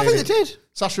think they did.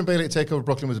 Sasha and Bayley at TakeOver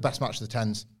Brooklyn was the best match of the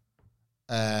 10s,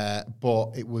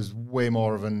 but it was way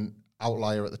more of an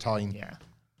outlier at the time. Yeah.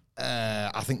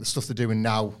 I think the stuff they're doing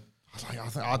now,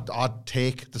 I'd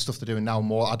take the stuff they're doing now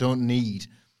more. I don't need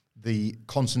the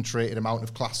concentrated amount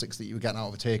of classics that you were getting out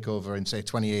of a TakeOver in, say,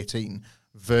 2018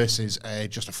 versus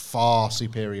just a far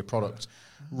superior product.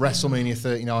 WrestleMania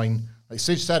 39, like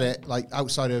Sid said it, like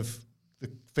outside of the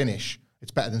finish,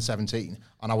 it's better than 17.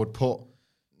 And I would put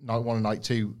Night 1 and Night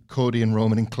 2, Cody and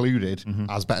Roman included,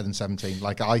 as better than 17.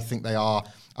 Like, I think they are.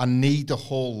 I need a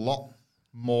whole lot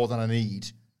more than I need.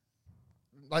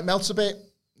 Like Meltzer bit,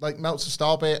 like Meltzer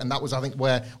star bit, and that was, I think,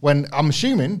 where, when I'm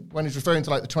assuming, when he's referring to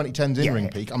like the 2010s in-ring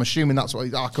peak, I'm assuming that's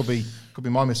what, could be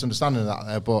my misunderstanding of that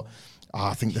there, but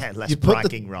I think less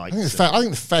bragging rights. I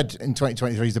think the Fed in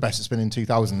 2023 is the best it's been in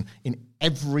 2000 in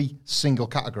every single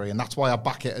category, and that's why I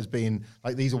back it as being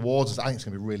like these awards. I think it's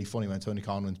going to be really funny when Tony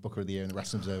Khan wins Booker of the Year in the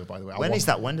Wrestling Observer. By the way, when is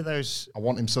that? When do those? I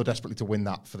want him so desperately to win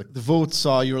that for the votes.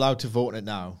 Are you're allowed to vote on it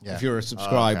now if you're a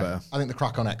subscriber? Okay. I think the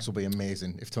crack on X will be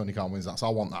amazing if Tony Khan wins that. So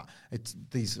I want that.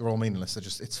 These are all meaningless.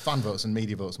 It's fan votes and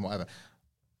media votes and whatever.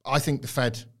 I think the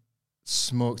Fed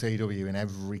smoked AEW in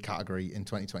every category in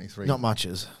 2023. Not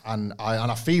matches. And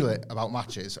I feel it about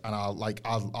matches, and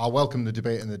I'll welcome the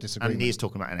debate and the disagreement. And he is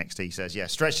talking about NXT. He says,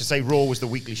 stretch to say Raw was the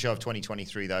weekly show of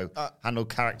 2023, though. Handled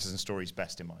characters and stories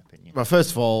best, in my opinion. Well,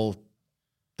 first of all,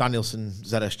 Danielson,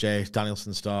 ZSJ,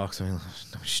 Danielson, Starks. I mean,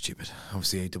 no, stupid.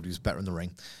 Obviously, AEW is better in the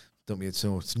ring. Don't be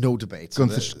so. It's no debate.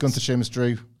 Gunther, Sheamus,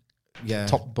 Drew. Yeah,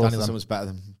 top both Danielson of them. was better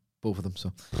than both of them.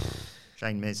 So,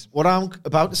 Shane Miz. What I'm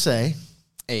about to say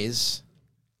is,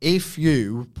 if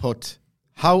you put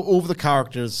how over the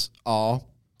characters are,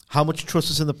 how much trust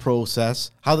is in the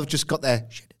process, how they've just got their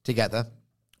shit together,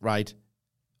 right,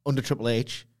 under Triple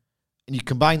H, and you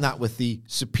combine that with the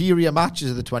superior matches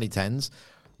of the 2010s,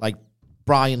 like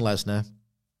Bryan Lesnar,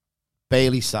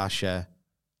 Bayley Sasha,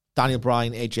 Daniel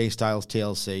Bryan, AJ Styles,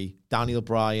 TLC, Daniel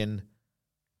Bryan,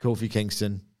 Kofi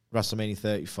Kingston, WrestleMania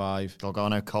 35.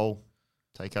 Gargano, Cole,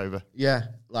 TakeOver. Yeah,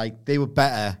 like they were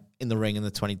better in the ring in the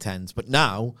 2010s. But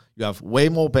now you have way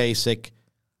more basic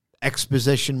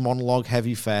exposition, monologue,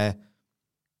 heavy fare.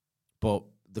 But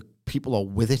the people are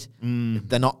with it.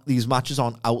 They're not, these matches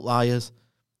aren't outliers.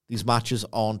 These matches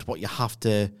aren't what you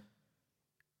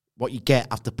get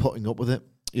after putting up with it.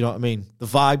 You know what I mean? The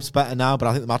vibe's better now, but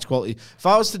I think the match quality, if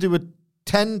I was to do a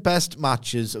 10 best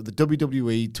matches of the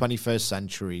WWE 21st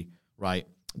century, right,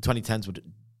 the 2010s would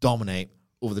dominate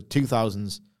over the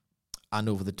 2000s and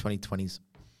over the 2020s.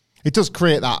 It does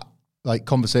create that like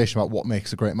conversation about what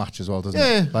makes a great match as well, doesn't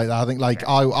it? Like I think like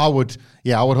I would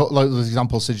like those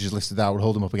examples Sid just listed there, I would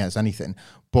hold them up against anything.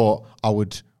 But I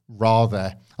would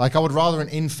rather an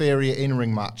inferior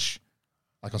in-ring match,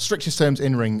 like on strictest terms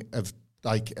in-ring of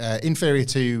like inferior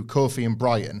to Kofi and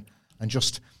Bryan, and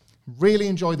just really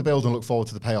enjoy the build and look forward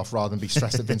to the payoff rather than be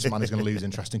stressed that Vince McMahon is going to lose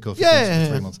interest in Kofi Kingston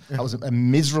for 3 months. That was a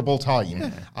miserable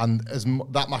time, and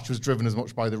that match was driven as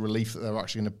much by the relief that they were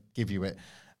actually going to give you it.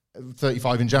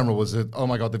 35 in general was oh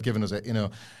my god, they've given us it, you know,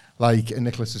 like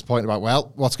Nicholas's point about,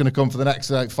 well, what's going to come for the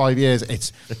next 5 years?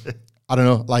 It's I don't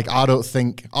know, like I don't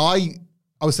think I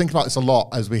was thinking about this a lot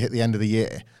as we hit the end of the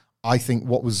year. I think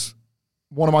what was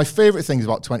one of my favorite things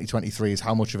about 2023 is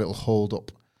how much of it will hold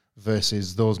up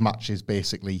versus those matches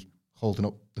basically holding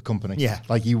up the company. Yeah.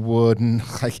 Like you wouldn't,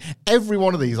 like every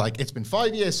one of these, like it's been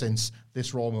 5 years since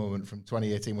this Raw moment from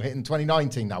 2018. We're hitting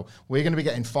 2019 now. We're going to be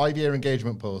getting 5-year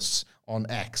engagement posts on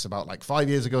X about like 5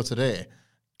 years ago today.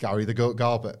 Gary the Goat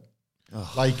Garbutt.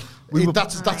 Like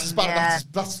that's bad.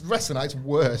 That's wrestling at its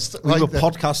worst. We like were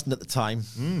podcasting at the time.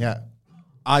 Yeah.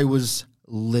 I was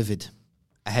livid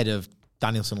ahead of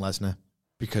Danielson Lesnar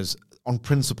because on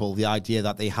principle, the idea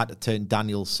that they had to turn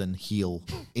Danielson heel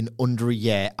in under a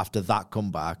year after that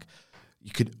comeback,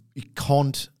 you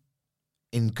can't,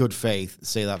 in good faith,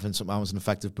 say that Vince McMahon was an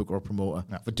effective booker or promoter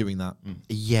for doing that.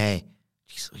 A year.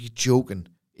 Jeez, are you joking?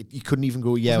 You couldn't even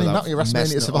go a year without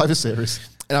WrestleMania Survivor Series.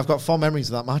 And I've got fond memories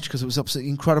of that match because it was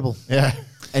absolutely incredible. Yeah.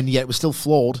 And yet it was still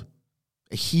flawed.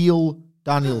 A heel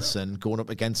Danielson going up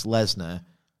against Lesnar.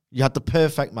 You had the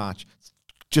perfect match.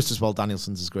 Just as well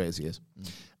Danielson's as great as he is.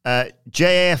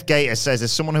 JAF Gator says,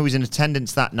 as someone who was in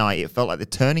attendance that night, it felt like the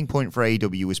turning point for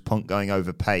AEW was Punk going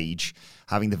over Page.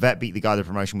 Having the vet beat the guy the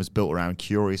promotion was built around.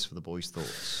 Curious for the boys'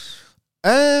 thoughts.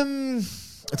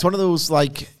 It's one of those,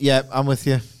 like, yeah, I'm with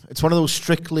you. It's one of those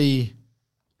strictly,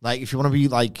 like, if you want to be,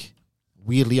 like,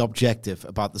 weirdly objective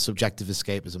about the subjective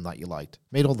escapism that you liked.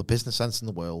 Made all the business sense in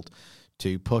the world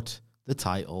to put the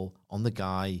title on the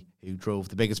guy who drove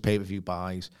the biggest pay-per-view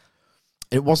buys.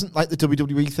 It wasn't like the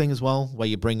WWE thing as well, where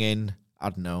you bring in, I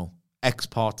don't know,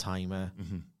 ex-part-timer,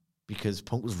 because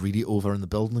Punk was really over in the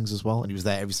buildings as well, and he was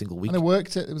there every single week. And it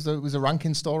worked. It was a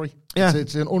ranking story. Yeah.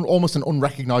 It's almost an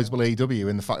unrecognisable AEW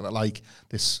in the fact that, like,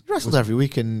 this... He wrestled every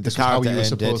week, and this the was how character you were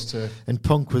ended, supposed to... and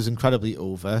Punk was incredibly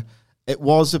over. It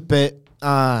was a bit...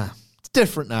 it's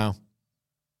different now.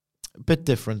 A bit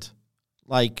different.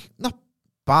 Like, not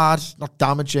bad, not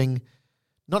damaging,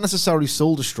 not necessarily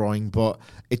soul-destroying, but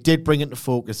it did bring into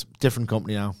focus different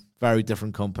company now. Very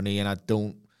different company, and I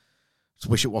just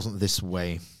wish it wasn't this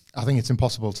way. I think it's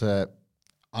impossible to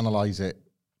analyse it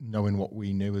knowing what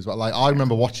we knew as well. Like, I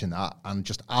remember watching that, and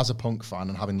just as a Punk fan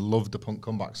and having loved the Punk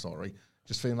comeback story,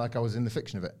 just feeling like I was in the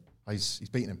fiction of it. He's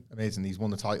beaten him. Amazing. He's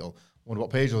won the title. Wonder what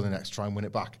Page will do next, try and win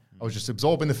it back. I was just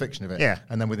absorbing the fiction of it. Yeah.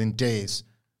 And then within days,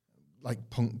 like,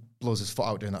 Punk blows his foot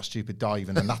out doing that stupid dive,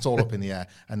 and then that's all up in the air.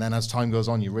 And then as time goes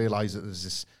on, you realise that there's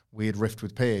this weird rift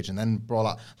with Page, and then brawl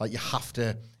out. Like, you have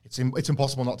to... It's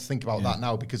impossible not to think about that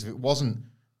now, because if it wasn't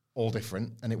all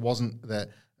different, and it wasn't that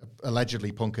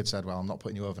allegedly Punk had said, well, I'm not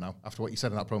putting you over now. After what you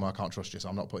said in that promo, I can't trust you, so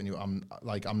I'm not putting you... I'm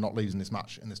not losing this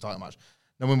match, in this title match.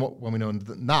 Then when we know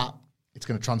that, it's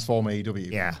going to transform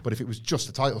AEW. Yeah. But if it was just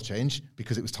a title change,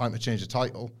 because it was time to change the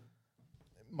title...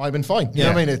 might have been fine. You know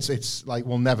what I mean? It's like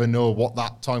we'll never know what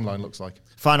that timeline looks like.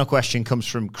 Final question comes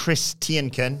from Chris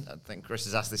Tienken. I think Chris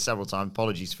has asked this several times.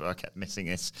 Apologies for I kept missing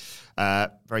this.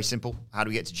 Very simple. How do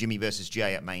we get to Jimmy versus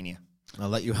Jay at Mania? I'll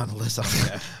let you handle this. I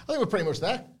think we're pretty much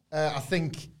there. I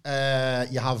think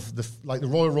you have the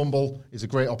Royal Rumble is a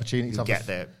great opportunity to get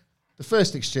there. The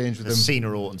first exchange with them. Cena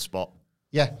Orton spot.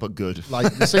 Yeah. But good.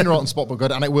 Like the Cena Orton spot, but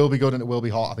good. And it will be good and it will be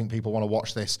hot. I think people want to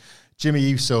watch this. Jimmy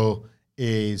Uso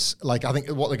is, like, I think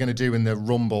what they're going to do in the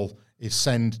Rumble is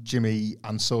send Jimmy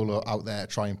and Solo out there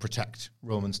to try and protect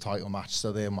Roman's title match,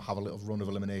 so they have a little run of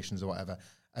eliminations or whatever,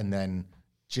 and then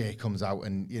Jay comes out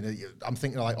and, you know, I'm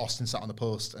thinking of like Austin sat on the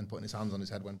post and putting his hands on his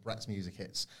head when Brett's music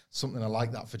hits. Something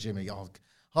like that for Jimmy.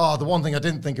 The one thing I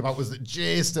didn't think about was that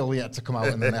Jay's still yet to come out,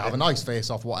 and then they have a nice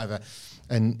face-off, whatever.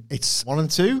 And it's 1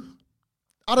 and 2?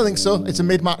 I don't think so. It's a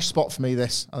mid-match spot for me,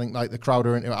 this. I think, like, the crowd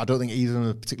are into it. I don't think either of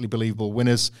them are particularly believable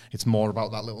winners. It's more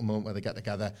about that little moment where they get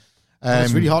together.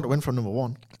 It's really hard to win from number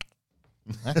 1.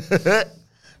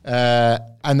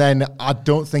 And then I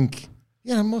don't think...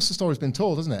 most of the story's been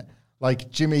told, hasn't it?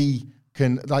 Like, Jimmy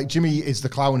is the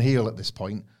clown heel at this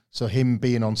point, so him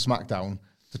being on SmackDown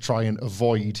to try and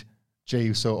avoid Jey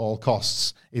Uso at all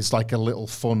costs is like a little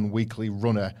fun weekly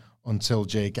runner until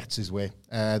Jay gets his way.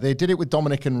 They did it with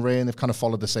Dominic and Rey, and they've kind of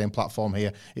followed the same platform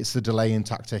here. It's the delaying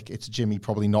tactic. It's Jimmy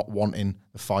probably not wanting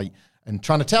the fight and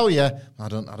trying to tell you, I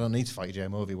don't need to fight Jay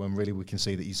Movi, when really we can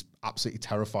see that he's absolutely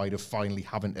terrified of finally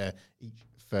having to eat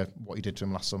for what he did to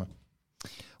him last summer.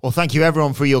 Well, thank you,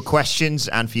 everyone, for your questions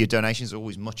and for your donations.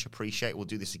 Always much appreciated. We'll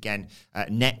do this again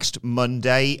next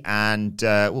Monday, and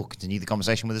we'll continue the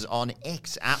conversation with us on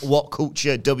X at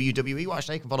WhatCultureWWE. Well,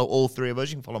 actually, you can follow all three of us.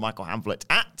 You can follow Michael Hamflett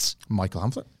at Michael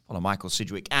Hamflett. Follow Michael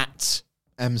Sidgwick at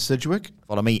M. Sidgwick.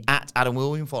 Follow me at Adam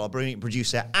William. Follow our brilliant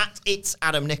producer at It's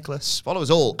Adam Nicholas. Follow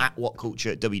us all at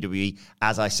WhatCultureWWE.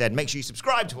 As I said, make sure you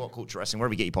subscribe to What Culture Wrestling,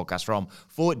 wherever you get your podcasts from,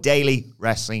 for daily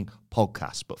wrestling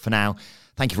podcasts. But for now,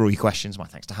 thank you for all your questions. My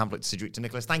thanks to Hamflett, to Sidgwick, to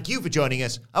Nicholas. Thank you for joining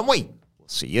us, and we will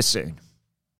see you soon.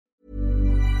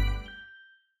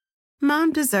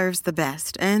 Mom deserves the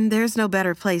best, and there's no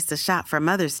better place to shop for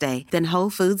Mother's Day than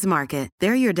Whole Foods Market.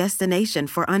 They're your destination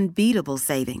for unbeatable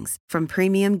savings, from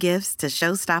premium gifts to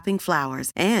show-stopping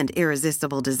flowers and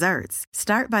irresistible desserts.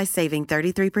 Start by saving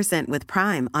 33% with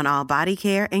Prime on all body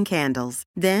care and candles.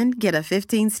 Then get a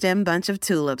 15-stem bunch of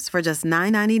tulips for just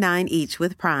 $9.99 each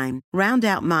with Prime. Round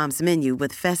out Mom's menu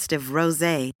with festive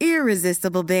rosé,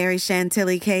 irresistible berry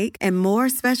chantilly cake, and more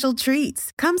special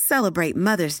treats. Come celebrate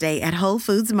Mother's Day at Whole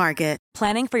Foods Market.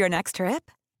 Planning for your next trip?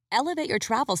 Elevate your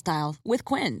travel style with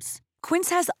Quince. Quince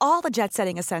has all the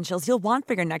jet-setting essentials you'll want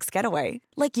for your next getaway,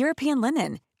 like European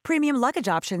linen, premium luggage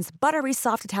options, buttery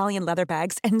soft Italian leather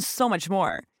bags, and so much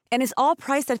more. And is all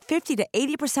priced at 50 to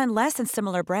 80% less than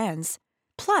similar brands.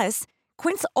 Plus,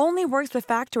 Quince only works with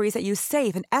factories that use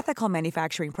safe and ethical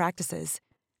manufacturing practices.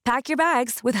 Pack your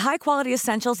bags with high-quality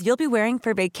essentials you'll be wearing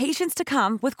for vacations to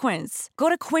come with Quince. Go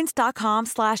to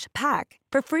quince.com/pack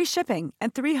for free shipping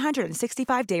and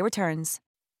 365-day returns.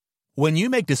 When you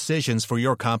make decisions for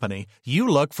your company, you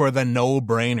look for the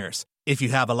no-brainers. If you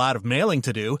have a lot of mailing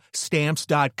to do,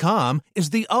 Stamps.com is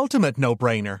the ultimate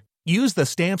no-brainer. Use the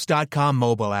Stamps.com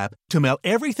mobile app to mail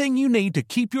everything you need to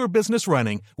keep your business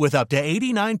running with up to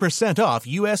 89% off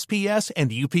USPS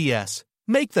and UPS.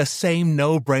 Make the same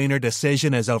no-brainer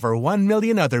decision as over 1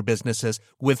 million other businesses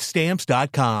with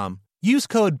Stamps.com. Use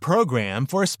code PROGRAM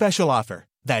for a special offer.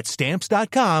 That's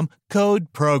Stamps.com,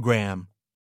 code PROGRAM.